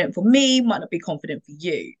confident for me might not be confident for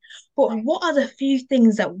you. But Right. what are the few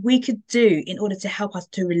things that we could do in order to help us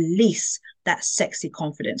to release that sexy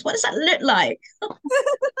confidence? What does that look like?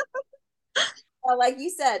 Well, like you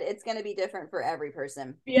said, it's going to be different for every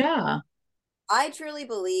person. Yeah. I truly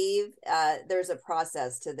believe there's a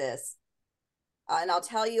process to this. And I'll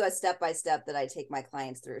tell you a step by step that I take my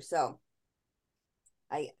clients through. So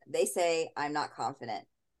they say I'm not confident.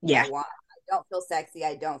 Yeah. I don't feel sexy.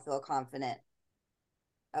 I don't feel confident.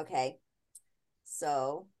 Okay.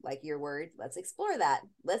 So, like your word, let's explore that.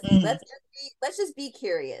 Mm. Let's just be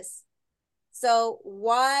curious. So,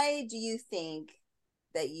 why do you think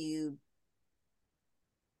that you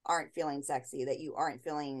aren't feeling sexy, that you aren't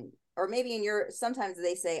feeling, or maybe sometimes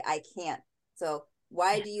they say, I can't. So,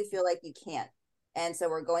 why Yeah. do you feel like you can't? And so,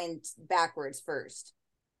 we're going backwards first.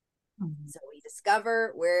 Mm. So, we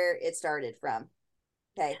discover where it started from.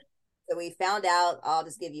 Okay. So, we found out, I'll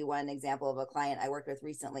just give you one example of a client I worked with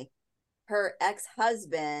recently. Her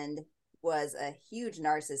ex-husband was a huge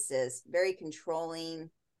narcissist, very controlling.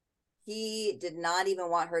 He did not even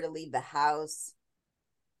want her to leave the house.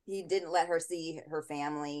 He didn't let her see her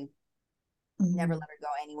family, never Mm. let her go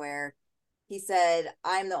anywhere. He said,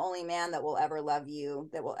 I'm the only man that will ever love you,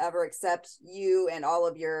 that will ever accept you and all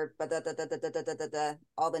of your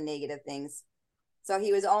all the negative things. So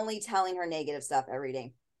he was only telling her negative stuff every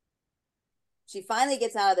day. She finally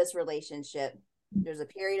gets out of this relationship. There's a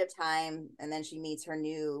period of time, and then she meets her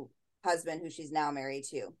new husband, who she's now married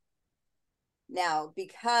to. Now,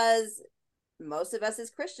 because most of us as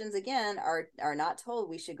Christians, again, are not told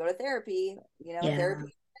we should go to therapy, Yeah. therapy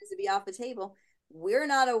tends to be off the table. We're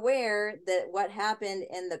not aware that what happened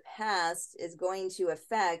in the past is going to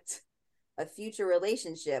affect a future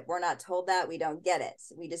relationship. We're not told that. We don't get it.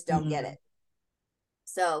 We just don't get Mm. it.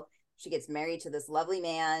 So she gets married to this lovely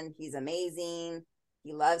man. He's amazing.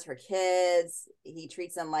 He loves her kids. He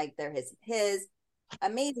treats them like they're his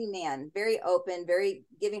amazing man, very open, very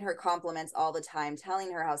giving her compliments all the time,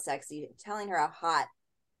 telling her how sexy, telling her how hot.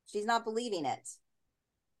 She's not believing it.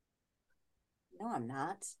 No, I'm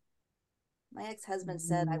not. My ex-husband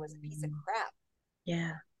said I was a piece of Mm. crap.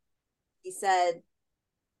 Yeah. He said,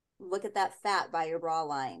 look at that fat by your bra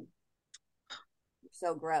line. You're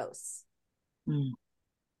so gross. Mm.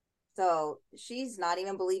 So she's not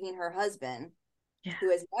even believing her husband, Yeah. who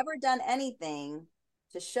has never done anything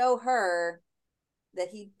to show her that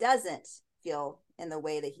he doesn't feel in the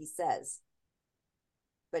way that he says.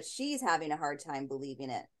 But she's having a hard time believing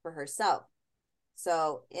it for herself.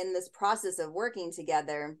 So, in this process of working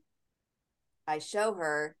together, I show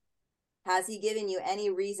her, has he given you any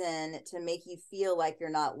reason to make you feel like you're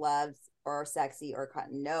not loved or sexy or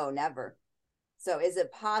no, never. So, is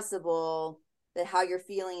it possible that how you're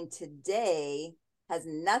feeling today has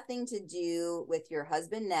nothing to do with your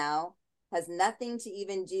husband now, has nothing to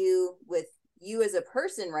even do with you as a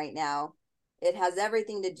person right now? It has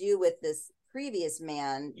everything to do with this previous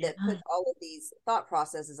man Yeah. that put all of these thought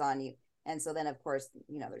processes on you. And so then, of course,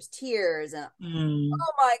 there's tears and, Mm.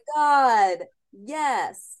 oh my God,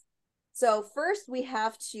 yes. So first we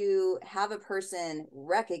have to have a person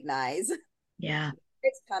recognize where Yeah.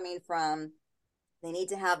 it's coming from. They need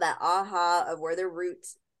to have that aha of where the root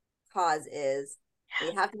cause is.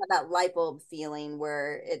 They have to have that light bulb feeling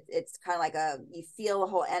where it's kind of like you feel a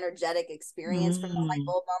whole energetic experience from the light Mm.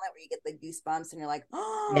 bulb moment where you get the goosebumps and you're like,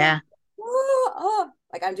 oh, Yeah. oh, oh.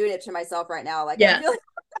 Like I'm doing it to myself right now. Like Yeah.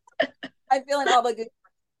 I'm feeling all the good.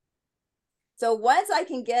 So once I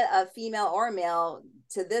can get a female or a male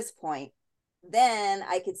to this point, then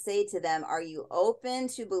I could say to them, are you open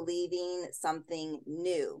to believing something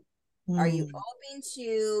new? Are you Mm. open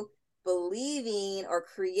to believing or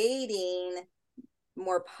creating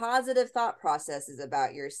more positive thought processes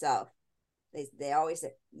about yourself? They always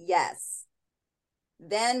say yes.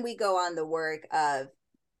 Then we go on the work of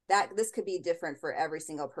that. This could be different for every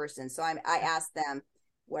single person. So I ask them,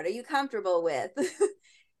 what are you comfortable with?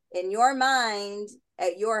 In your mind,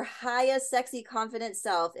 at your highest sexy confident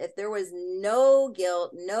self, if there was no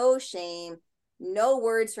guilt, no shame, no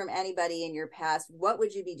words from anybody in your past, what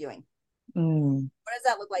would you be doing? Mm. What does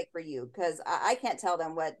that look like for you? Because I can't tell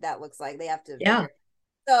them what that looks like. They have to Yeah. figure.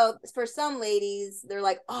 So for some ladies, they're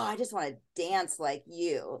like, oh, I just want to dance like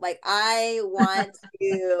you. Like I want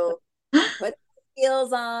to put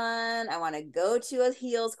heels on. I want to go to a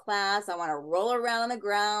heels class. I want to roll around on the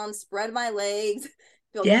ground, spread my legs,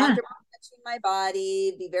 feel Yeah. comfortable touching my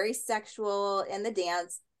body, be very sexual in the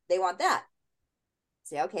dance. They want that.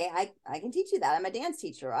 Say, okay, I can teach you that. I'm a dance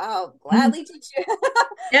teacher. I'll Mm. gladly teach you. I'll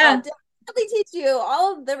Yeah. definitely teach you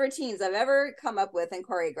all of the routines I've ever come up with and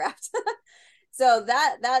choreographed. So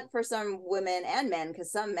that for some women and men,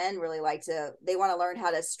 because some men really they want to learn how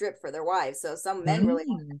to strip for their wives. So some men really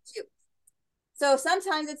want that too. So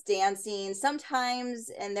sometimes it's dancing. Sometimes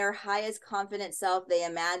in their highest confident self, they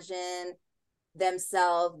imagine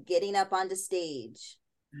themselves getting up onto stage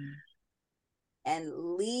and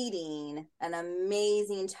leading an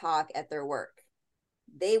amazing talk at their work.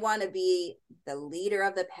 They want to be the leader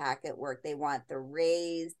of the pack at work. They want the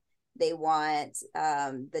raise. They want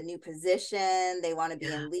the new position. They want to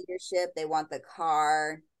be in leadership. They want the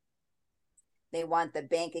car. They want the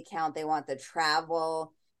bank account. They want the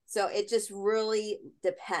travel. So it just really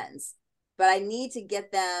depends. But I need to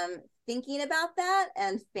get them thinking about that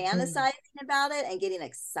and fantasizing about it and getting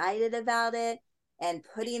excited about it and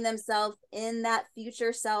putting themselves in that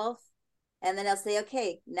future self. And then they'll say,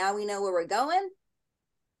 okay, now we know where we're going.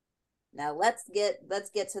 Now let's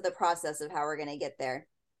get to the process of how we're going to get there.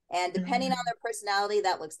 And depending on their personality,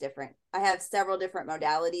 that looks different. I have several different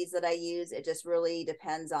modalities that I use. It just really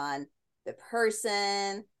depends on the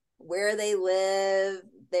person, where they live,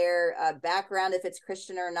 their background, if it's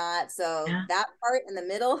Christian or not. So that part in the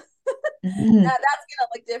middle, that's going to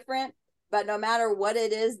look different. But no matter what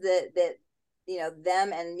it is that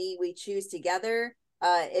them and me, we choose together,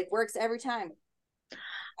 it works every time.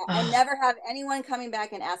 I never have anyone coming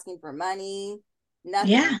back and asking for money,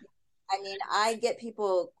 nothing. Yeah. I mean, I get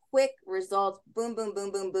people quick results, boom, boom,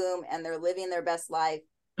 boom, boom, boom, and they're living their best life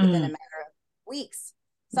within a matter of weeks,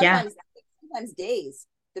 sometimes days,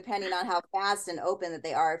 depending on how fast and open that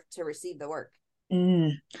they are to receive the work.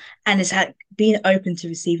 And it's being open to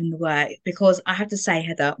receiving the work, because I have to say,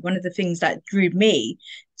 Heather, one of the things that drew me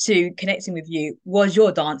to connecting with you was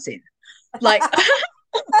your dancing. Like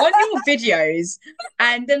on your videos.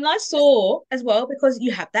 And then I saw as well, because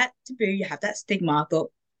you have that taboo, you have that stigma. I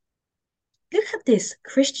thought, look at this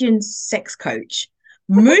Christian sex coach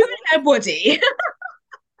moving her body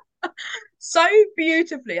so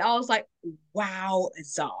beautifully. I was like, wow,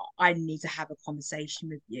 Zara, I need to have a conversation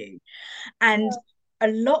with you. And a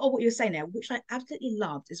lot of what you're saying there, which I absolutely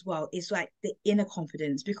loved as well, is like the inner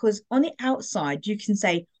confidence, because on the outside, you can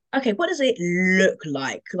say, okay, what does it look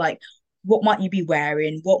like? Like, what might you be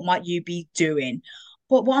wearing? What might you be doing?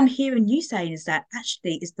 But what I'm hearing you saying is that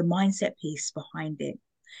actually it's the mindset piece behind it.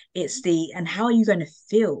 It's and how are you going to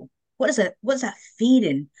feel? What's that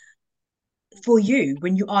feeling for you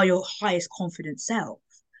when you are your highest confident self?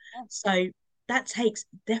 So that takes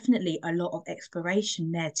definitely a lot of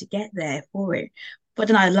exploration there to get there for it. But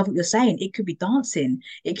then I love what you're saying. It could be dancing.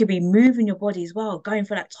 It could be moving your body as well, going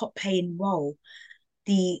for that top paying role,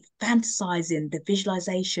 the fantasizing, the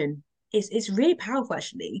visualization. It's really powerful,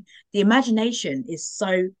 actually. The imagination is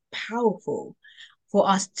so powerful for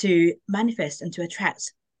us to manifest and to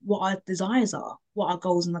attract what our desires are, what our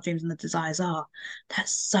goals and our dreams and the desires are.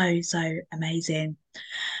 That's so, so amazing.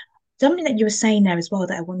 Something that you were saying there as well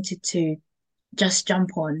that I wanted to just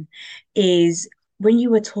jump on is when you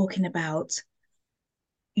were talking about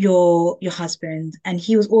your husband, and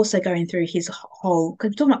he was also going through his whole, because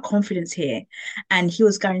we're talking about confidence here, and he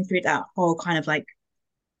was going through that whole kind of like,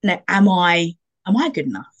 am I good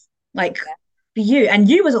enough, like for you? And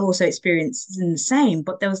you was also experiencing the same,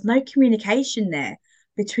 but there was no communication there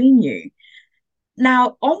between you.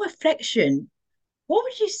 Now, on reflection, what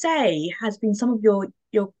would you say has been some of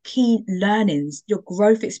your key learnings, your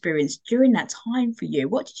growth experience during that time for you?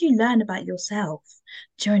 What did you learn about yourself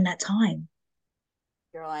during that time?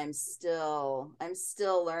 Girl, I'm still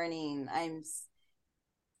learning.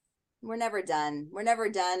 We're never done. We're never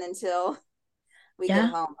done until we get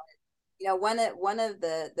home. One of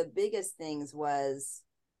the biggest things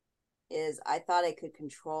is I thought I could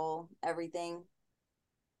control everything.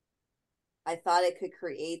 I thought I could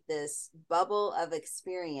create this bubble of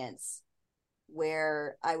experience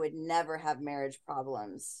where I would never have marriage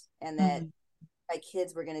problems, and that my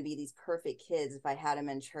kids were going to be these perfect kids if I had them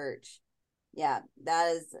in church. Yeah,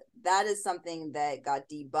 that is something that got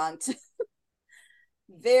debunked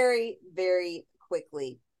very, very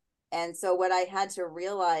quickly. And so what I had to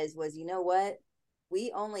realize was, you know what?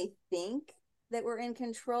 We only think that we're in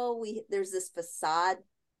control. There's this facade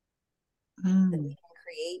that we can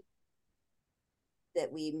create,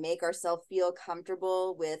 that we make ourselves feel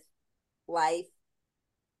comfortable with life,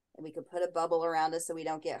 and we could put a bubble around us so we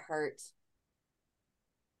don't get hurt.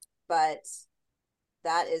 But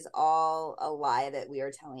that is all a lie that we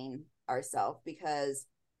are telling ourselves, because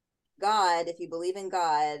God, if you believe in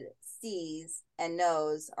God, sees and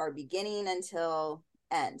knows our beginning until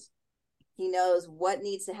end. He knows what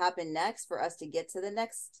needs to happen next for us to get to the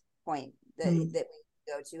next point that we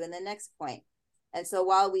go to, and the next point. And so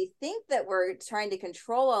while we think that we're trying to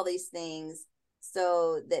control all these things,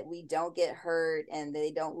 so that we don't get hurt and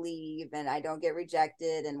they don't leave and I don't get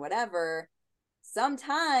rejected and whatever.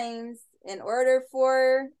 Sometimes in order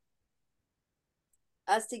for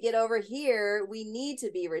us to get over here, we need to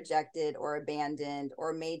be rejected or abandoned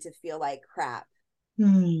or made to feel like crap.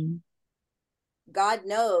 God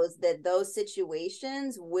knows that those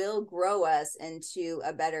situations will grow us into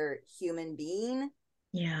a better human being.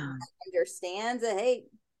 Yeah. Understands that, hey,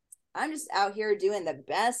 I'm just out here doing the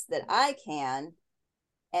best that I can.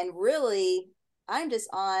 And really, I'm just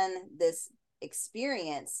on this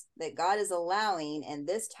experience that God is allowing in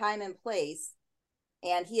this time and place.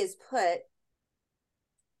 And he has put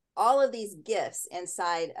all of these gifts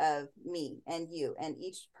inside of me and you and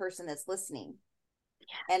each person that's listening.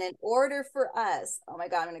 Yeah. And in order for us, oh my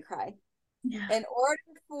God, I'm going to cry. Yeah. In order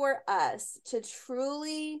for us to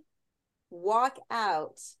truly walk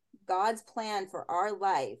out God's plan for our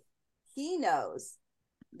life, he knows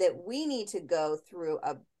that we need to go through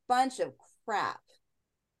a bunch of crap.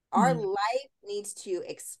 Our life needs to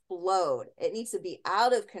explode. It needs to be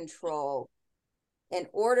out of control in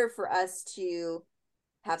order for us to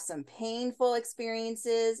have some painful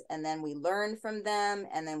experiences, and then we learn from them,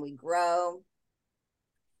 and then we grow,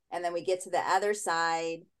 and then we get to the other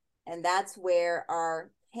side, and that's where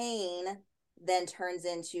our pain then turns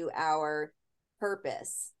into our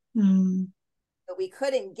purpose. But we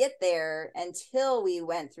couldn't get there until we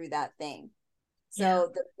went through that thing.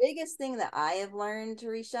 So the biggest thing that I have learned,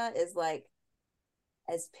 Tarisha, is like,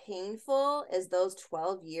 as painful as those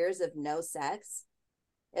 12 years of no sex,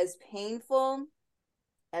 as painful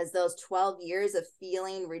as those 12 years of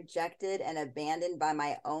feeling rejected and abandoned by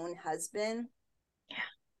my own husband,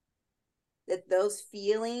 that those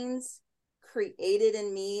feelings created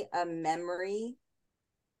in me a memory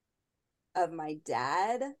of my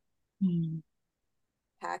dad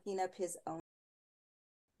packing up his own,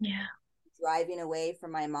 driving away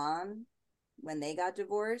from my mom when they got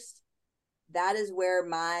divorced. That is where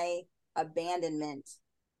my abandonment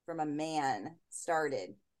from a man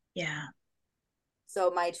started. Yeah. So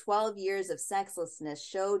my 12 years of sexlessness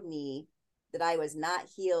showed me that I was not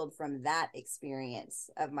healed from that experience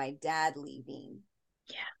of my dad leaving.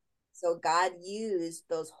 Yeah. So God used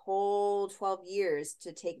those whole 12 years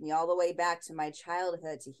to take me all the way back to my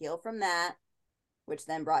childhood to heal from that, which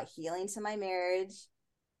then brought healing to my marriage,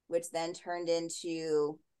 which then turned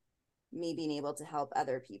into me being able to help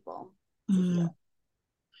other people to heal.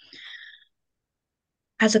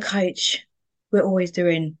 As a coach, we're always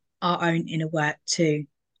doing our own inner work too.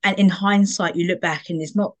 And in hindsight, you look back and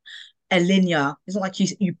it's not a linear, it's not like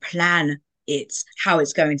you plan it, how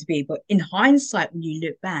it's going to be. But in hindsight, when you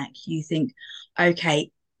look back, you think,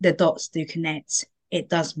 okay, the dots do connect. It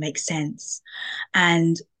does make sense.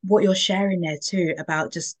 And what you're sharing there too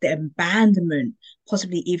about just the abandonment,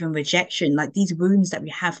 possibly even rejection, like these wounds that we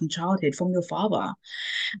have from childhood, from your father,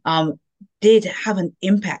 did have an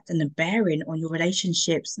impact and a bearing on your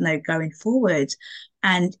relationships, going forward.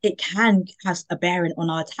 And it can have a bearing on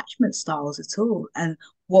our attachment styles at all and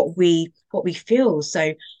what we feel.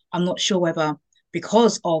 So I'm not sure whether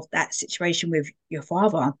because of that situation with your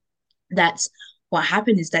father, that's what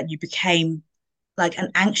happened is that you became like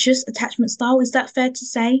an anxious attachment style. Is that fair to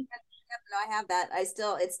say? Yep, no, I have that.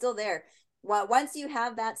 It's still there. Well, once you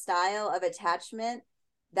have that style of attachment,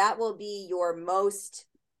 that will be your most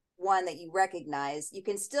one that you recognize. You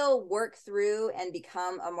can still work through and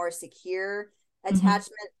become a more secure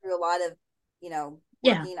attachment through a lot of, working on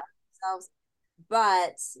yourselves,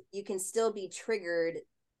 but you can still be triggered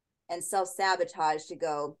and self-sabotage to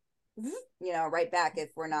go, right back if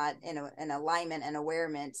we're not in alignment and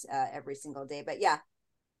awareness every single day. But yeah,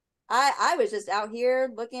 I was just out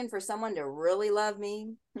here looking for someone to really love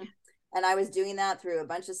me. And I was doing that through a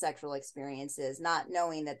bunch of sexual experiences, not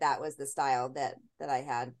knowing that that was the style that I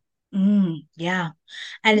had. Yeah.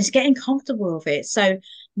 And it's getting comfortable with it. So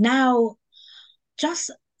now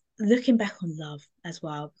just looking back on love as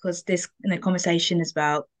well, because this conversation is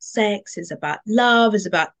about sex, it's about love, it's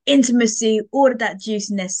about intimacy, all of that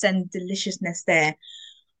juiciness and deliciousness there.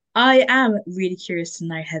 I am really curious to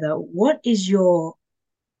know, Heather, what is your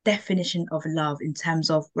definition of love in terms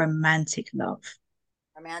of romantic love?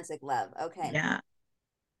 Romantic love. Okay. Yeah.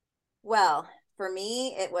 Well, for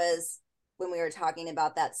me, it was when we were talking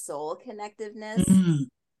about that soul connectiveness.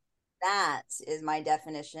 That is my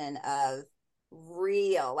definition of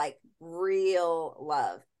real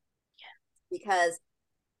love. Yeah. Because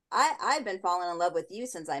I've been falling in love with you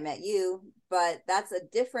since I met you, but that's a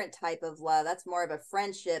different type of love. That's more of a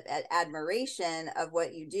friendship, admiration of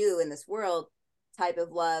what you do in this world type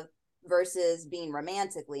of love versus being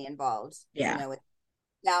romantically involved. Yeah.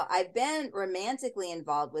 Now, I've been romantically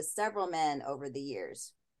involved with several men over the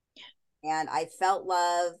years, and I felt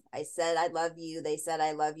love. I said, I love you. They said,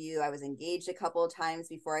 I love you. I was engaged a couple of times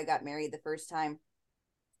before I got married the first time.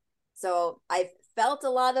 So I've felt a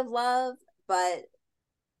lot of love, but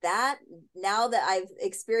that now that I've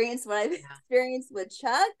experienced what I've experienced with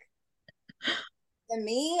Chuck, to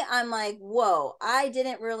me, I'm like, whoa, I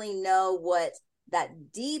didn't really know what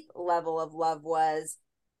that deep level of love was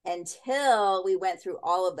until we went through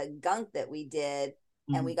all of the gunk that we did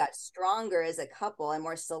and we got stronger as a couple and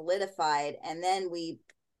more solidified. And then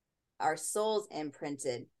our souls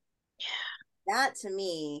imprinted. That to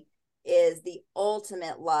me is the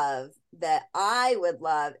ultimate love that I would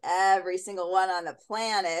love every single one on the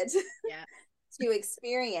planet to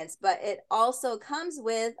experience. But it also comes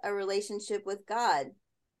with a relationship with God.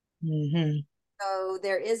 So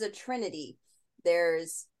there is a trinity.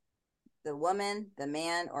 There's the woman, the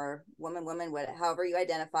man, or woman, however you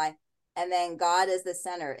identify. And then God is the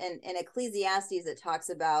center. And in Ecclesiastes, it talks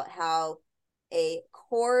about how a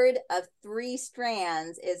cord of 3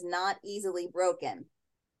 strands is not easily broken.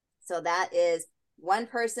 So that is one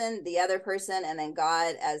person, the other person, and then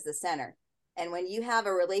God as the center. And when you have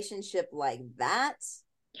a relationship like that,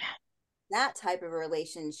 that type of a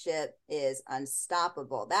relationship is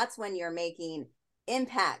unstoppable. That's when you're making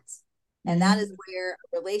impact. And that is where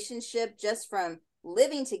a relationship, just from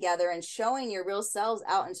living together and showing your real selves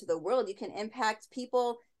out into the world, you can impact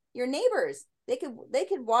people, your neighbors. They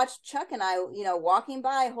could watch Chuck and I, walking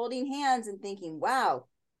by, holding hands and thinking, wow,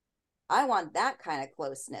 I want that kind of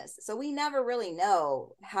closeness. So we never really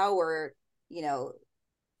know how we're,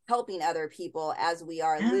 helping other people as we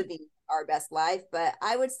are living our best life. But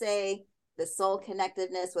I would say the soul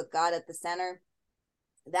connectedness with God at the center,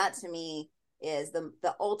 that to me is the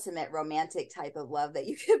ultimate romantic type of love that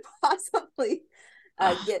you could possibly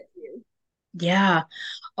get to. Yeah.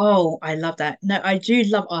 Oh, I love that. No, I do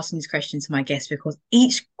love asking these questions to my guests because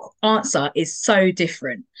each answer is so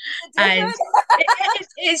different. And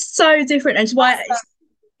it's so different. And it's why Awesome.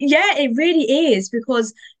 yeah, it really is,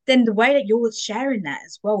 because then the way that you're sharing that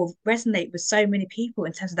as well will resonate with so many people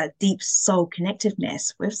in terms of that deep soul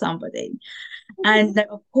connectiveness with somebody. And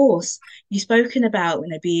of course, you've spoken about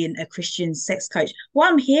being a Christian sex coach.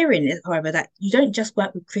 What I'm hearing is, however, that you don't just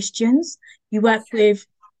work with Christians, you work with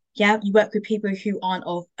people who aren't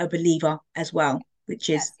of a believer as well, which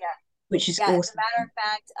is As a awesome. matter of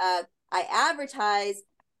fact, I advertise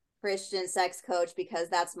Christian sex coach because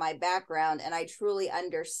that's my background and I truly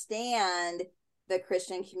understand the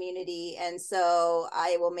Christian community. And so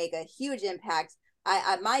I will make a huge impact.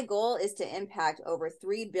 My goal is to impact over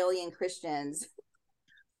 3 billion Christians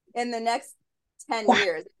in the next 10 Wow.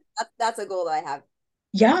 years. That's a goal that I have.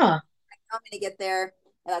 Yeah. I'm going to get there.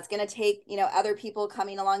 And that's going to take, other people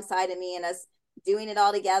coming alongside of me and us doing it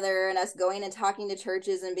all together and us going and talking to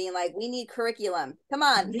churches and being like, we need curriculum. Come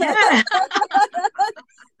on. Yeah.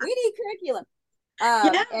 We need curriculum.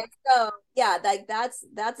 Yeah. And so, yeah,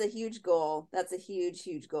 that's a huge goal. That's a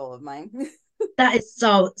huge goal of mine. That is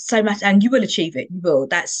so much, and you will achieve it. You will.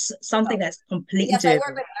 That's something that's completely Yes, I work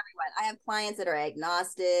doable. with everyone. I have clients that are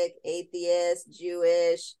agnostic, atheist,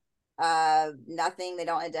 Jewish, nothing. They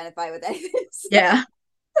don't identify with anything. Yeah.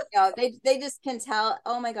 They just can tell,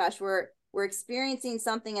 oh my gosh, we're experiencing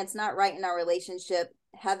something that's not right in our relationship.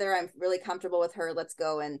 Heather, I'm really comfortable with her. Let's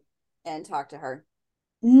go and talk to her.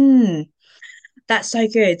 That's so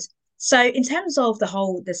good. So, in terms of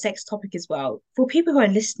the sex topic as well, for people who are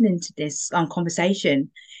listening to this conversation,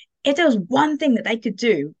 if there was one thing that they could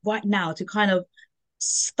do right now to kind of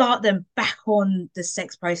start them back on the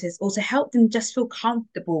sex process or to help them just feel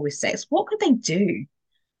comfortable with sex, what could they do?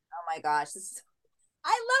 Oh my gosh, I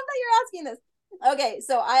love that you're asking this. Okay,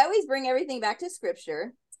 so I always bring everything back to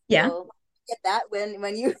scripture. Yeah. You'll get that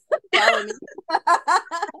when you follow me.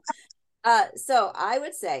 So I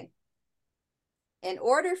would say, in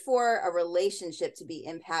order for a relationship to be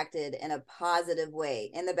impacted in a positive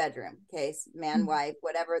way in the bedroom, okay, man, wife,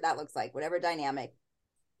 whatever that looks like, whatever dynamic,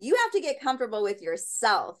 you have to get comfortable with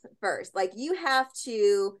yourself first. Like you have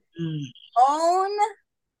to own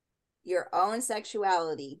your own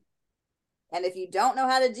sexuality. And if you don't know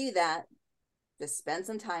how to do that, just spend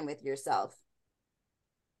some time with yourself.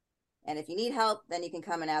 And if you need help, then you can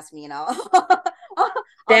come and ask me and I'll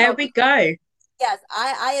There we go. Yes,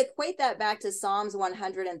 I equate that back to Psalms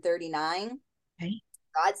 139. Okay.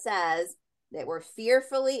 God says that we're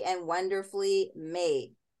fearfully and wonderfully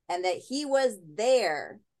made, and that He was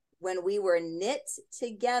there when we were knit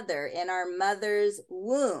together in our mother's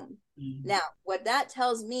womb. Now, what that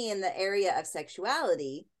tells me in the area of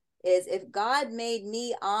sexuality is if God made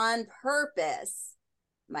me on purpose,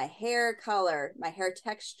 my hair color, my hair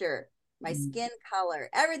texture, my skin color,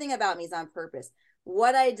 everything about me is on purpose.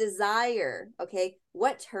 What I desire, okay,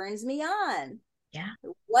 what turns me on, Yeah.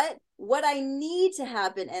 what I need to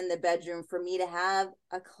happen in the bedroom for me to have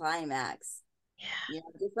a climax. Yeah.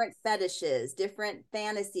 Different fetishes, different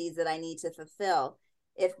fantasies that I need to fulfill.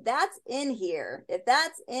 If that's in here, if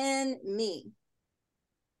that's in me,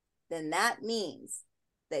 then that means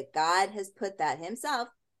that God has put that himself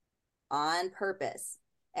on purpose.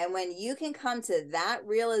 And when you can come to that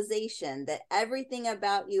realization that everything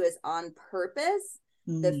about you is on purpose,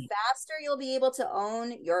 the faster you'll be able to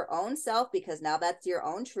own your own self, because now that's your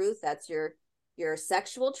own truth. That's your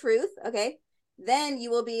sexual truth. Okay. Then you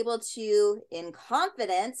will be able to, in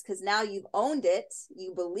confidence, because now you've owned it,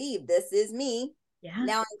 you believe this is me. Yeah.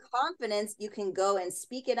 Now in confidence, you can go and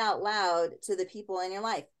speak it out loud to the people in your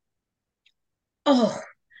life. Oh,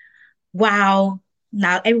 wow.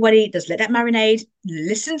 Now, everybody, just let that marinade.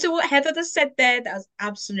 Listen to what Heather just said there. That was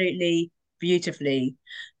absolutely beautifully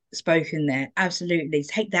spoken there. Absolutely.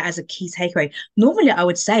 Take that as a key takeaway. Normally, I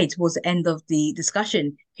would say towards the end of the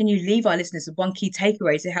discussion, can you leave our listeners with one key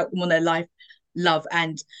takeaway to help them on their life, love,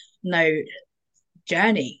 and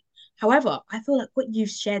journey? However, I feel like what you've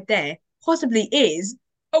shared there possibly is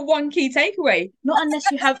a one key takeaway. Not unless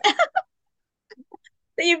you have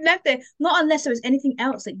that you've left there. Not unless there was anything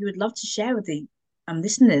else that you would love to share with the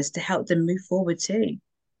listeners to help them move forward too.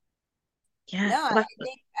 Yeah, No, I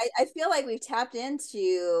think I feel like we've tapped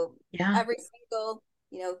into yeah. every single,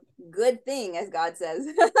 good thing, as God says.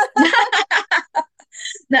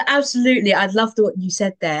 No, absolutely. I loved what you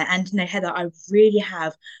said there. And Heather, I really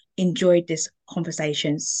have enjoyed this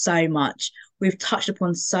conversation so much. We've touched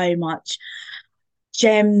upon so much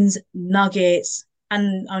gems, nuggets,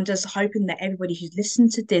 and I'm just hoping that everybody who's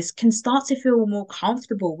listened to this can start to feel more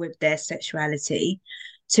comfortable with their sexuality,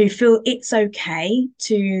 to feel it's okay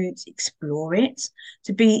to explore it,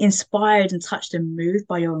 to be inspired and touched and moved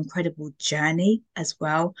by your incredible journey as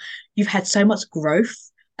well. You've had so much growth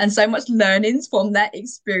and so much learnings from that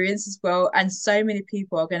experience as well. And so many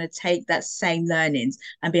people are going to take that same learnings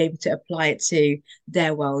and be able to apply it to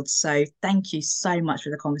their world. So thank you so much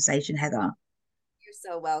for the conversation, Heather.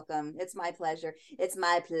 You're so welcome. It's my pleasure. It's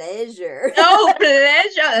my pleasure. Oh,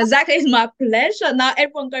 pleasure. Exactly. It's my pleasure. Now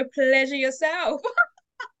everyone go pleasure yourself.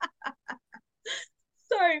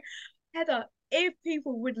 So, Heather, if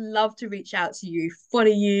people would love to reach out to you, follow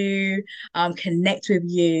you, connect with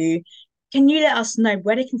you, can you let us know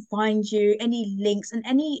where they can find you, any links and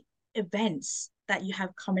any events that you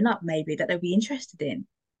have coming up, maybe that they'll be interested in?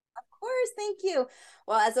 Of course, thank you.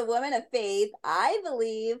 Well, as a woman of faith, I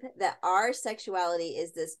believe that our sexuality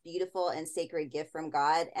is this beautiful and sacred gift from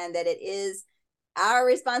God, and that it is our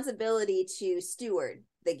responsibility to steward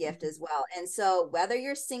the gift as well. And so, whether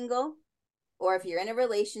you're single or if you're in a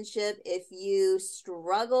relationship, if you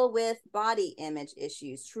struggle with body image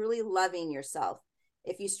issues, truly loving yourself,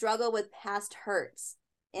 if you struggle with past hurts,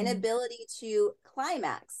 inability to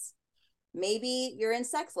climax, maybe you're in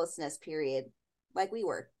sexlessness period, like we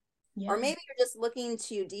were, Yeah. or maybe you're just looking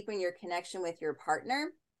to deepen your connection with your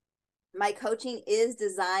partner, my coaching is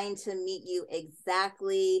designed to meet you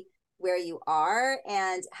exactly where you are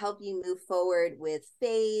and help you move forward with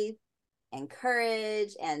faith and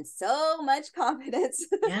courage and so much confidence.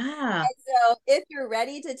 Yeah. And so, if you're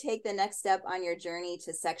ready to take the next step on your journey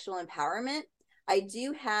to sexual empowerment, I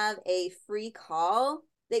do have a free call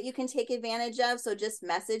that you can take advantage of. So, just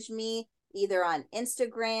message me either on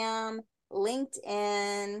Instagram,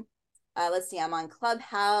 LinkedIn. Let's see, I'm on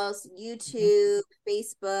Clubhouse, YouTube,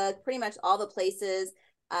 Facebook, pretty much all the places.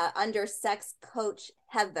 Under Sex Coach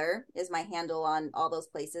Heather is my handle on all those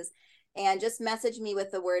places. And just message me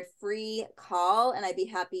with the word free call, and I'd be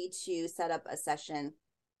happy to set up a session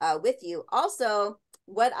with you. Also,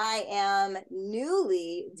 what I am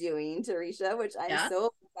newly doing, Tarisha, which I'm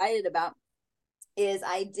so excited about, is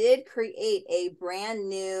I did create a brand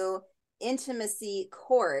new intimacy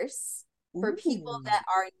course for people that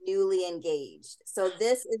are newly engaged. So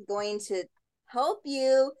this is going to help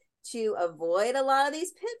you to avoid a lot of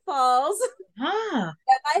these pitfalls that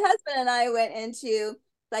my husband and I went into.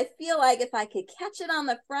 I feel like if I could catch it on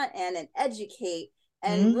the front end and educate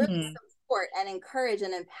and really support and encourage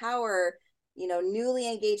and empower, newly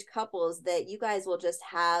engaged couples, that you guys will just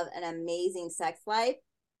have an amazing sex life.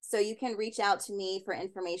 So you can reach out to me for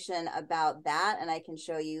information about that, and I can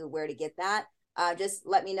show you where to get that. Just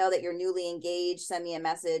let me know that you're newly engaged. Send me a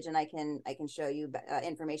message, and I can show you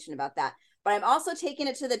information about that. But I'm also taking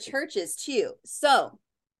it to the churches too. So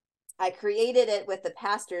I created it with the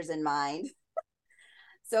pastors in mind.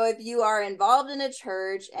 So if you are involved in a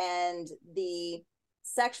church and the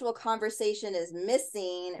sexual conversation is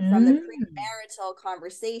missing from the premarital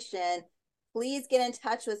conversation, please get in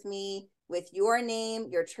touch with me with your name,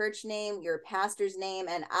 your church name, your pastor's name,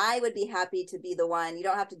 and I would be happy to be the one. You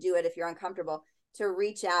don't have to do it if you're uncomfortable, to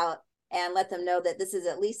reach out and let them know that this is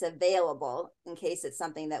at least available in case it's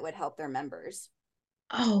something that would help their members.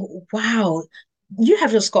 Oh, wow. You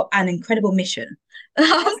have just got an incredible mission.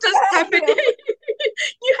 I'm just happy.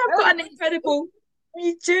 You have got an incredible,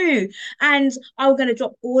 you do. And I'm going to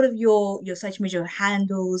drop all of your social media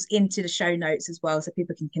handles into the show notes as well, so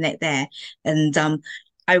people can connect there. And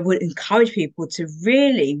I would encourage people to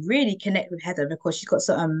really, really connect with Heather, because she's got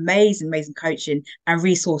some amazing, amazing coaching and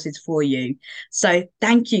resources for you. So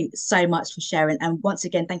thank you so much for sharing. And once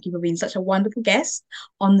again, thank you for being such a wonderful guest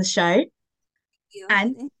on the show. Thank you.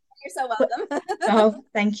 And you're so welcome. Oh,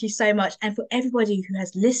 thank you so much. And for everybody who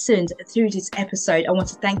has listened through this episode, I want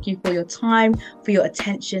to thank you for your time, for your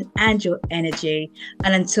attention and your energy.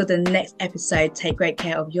 And until the next episode, take great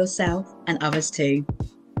care of yourself and others too.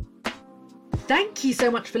 Thank you so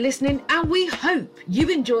much for listening, and we hope you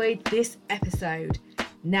enjoyed this episode.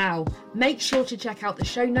 Now, make sure to check out the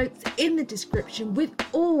show notes in the description with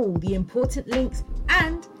all the important links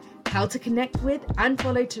and how to connect with and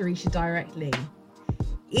follow Tarisha directly.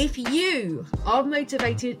 If you are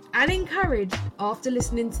motivated and encouraged after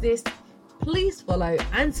listening to this, please follow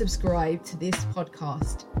and subscribe to this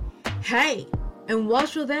podcast. Hey, and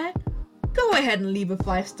whilst you're there, go ahead and leave a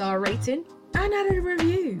 5-star rating and add a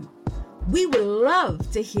review. We would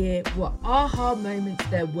love to hear what aha moments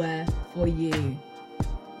there were for you.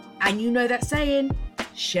 And you know that saying,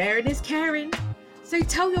 sharing is caring. So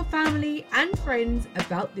tell your family and friends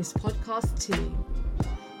about this podcast too.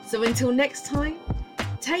 So until next time,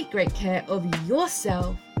 take great care of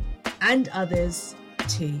yourself and others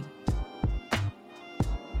too.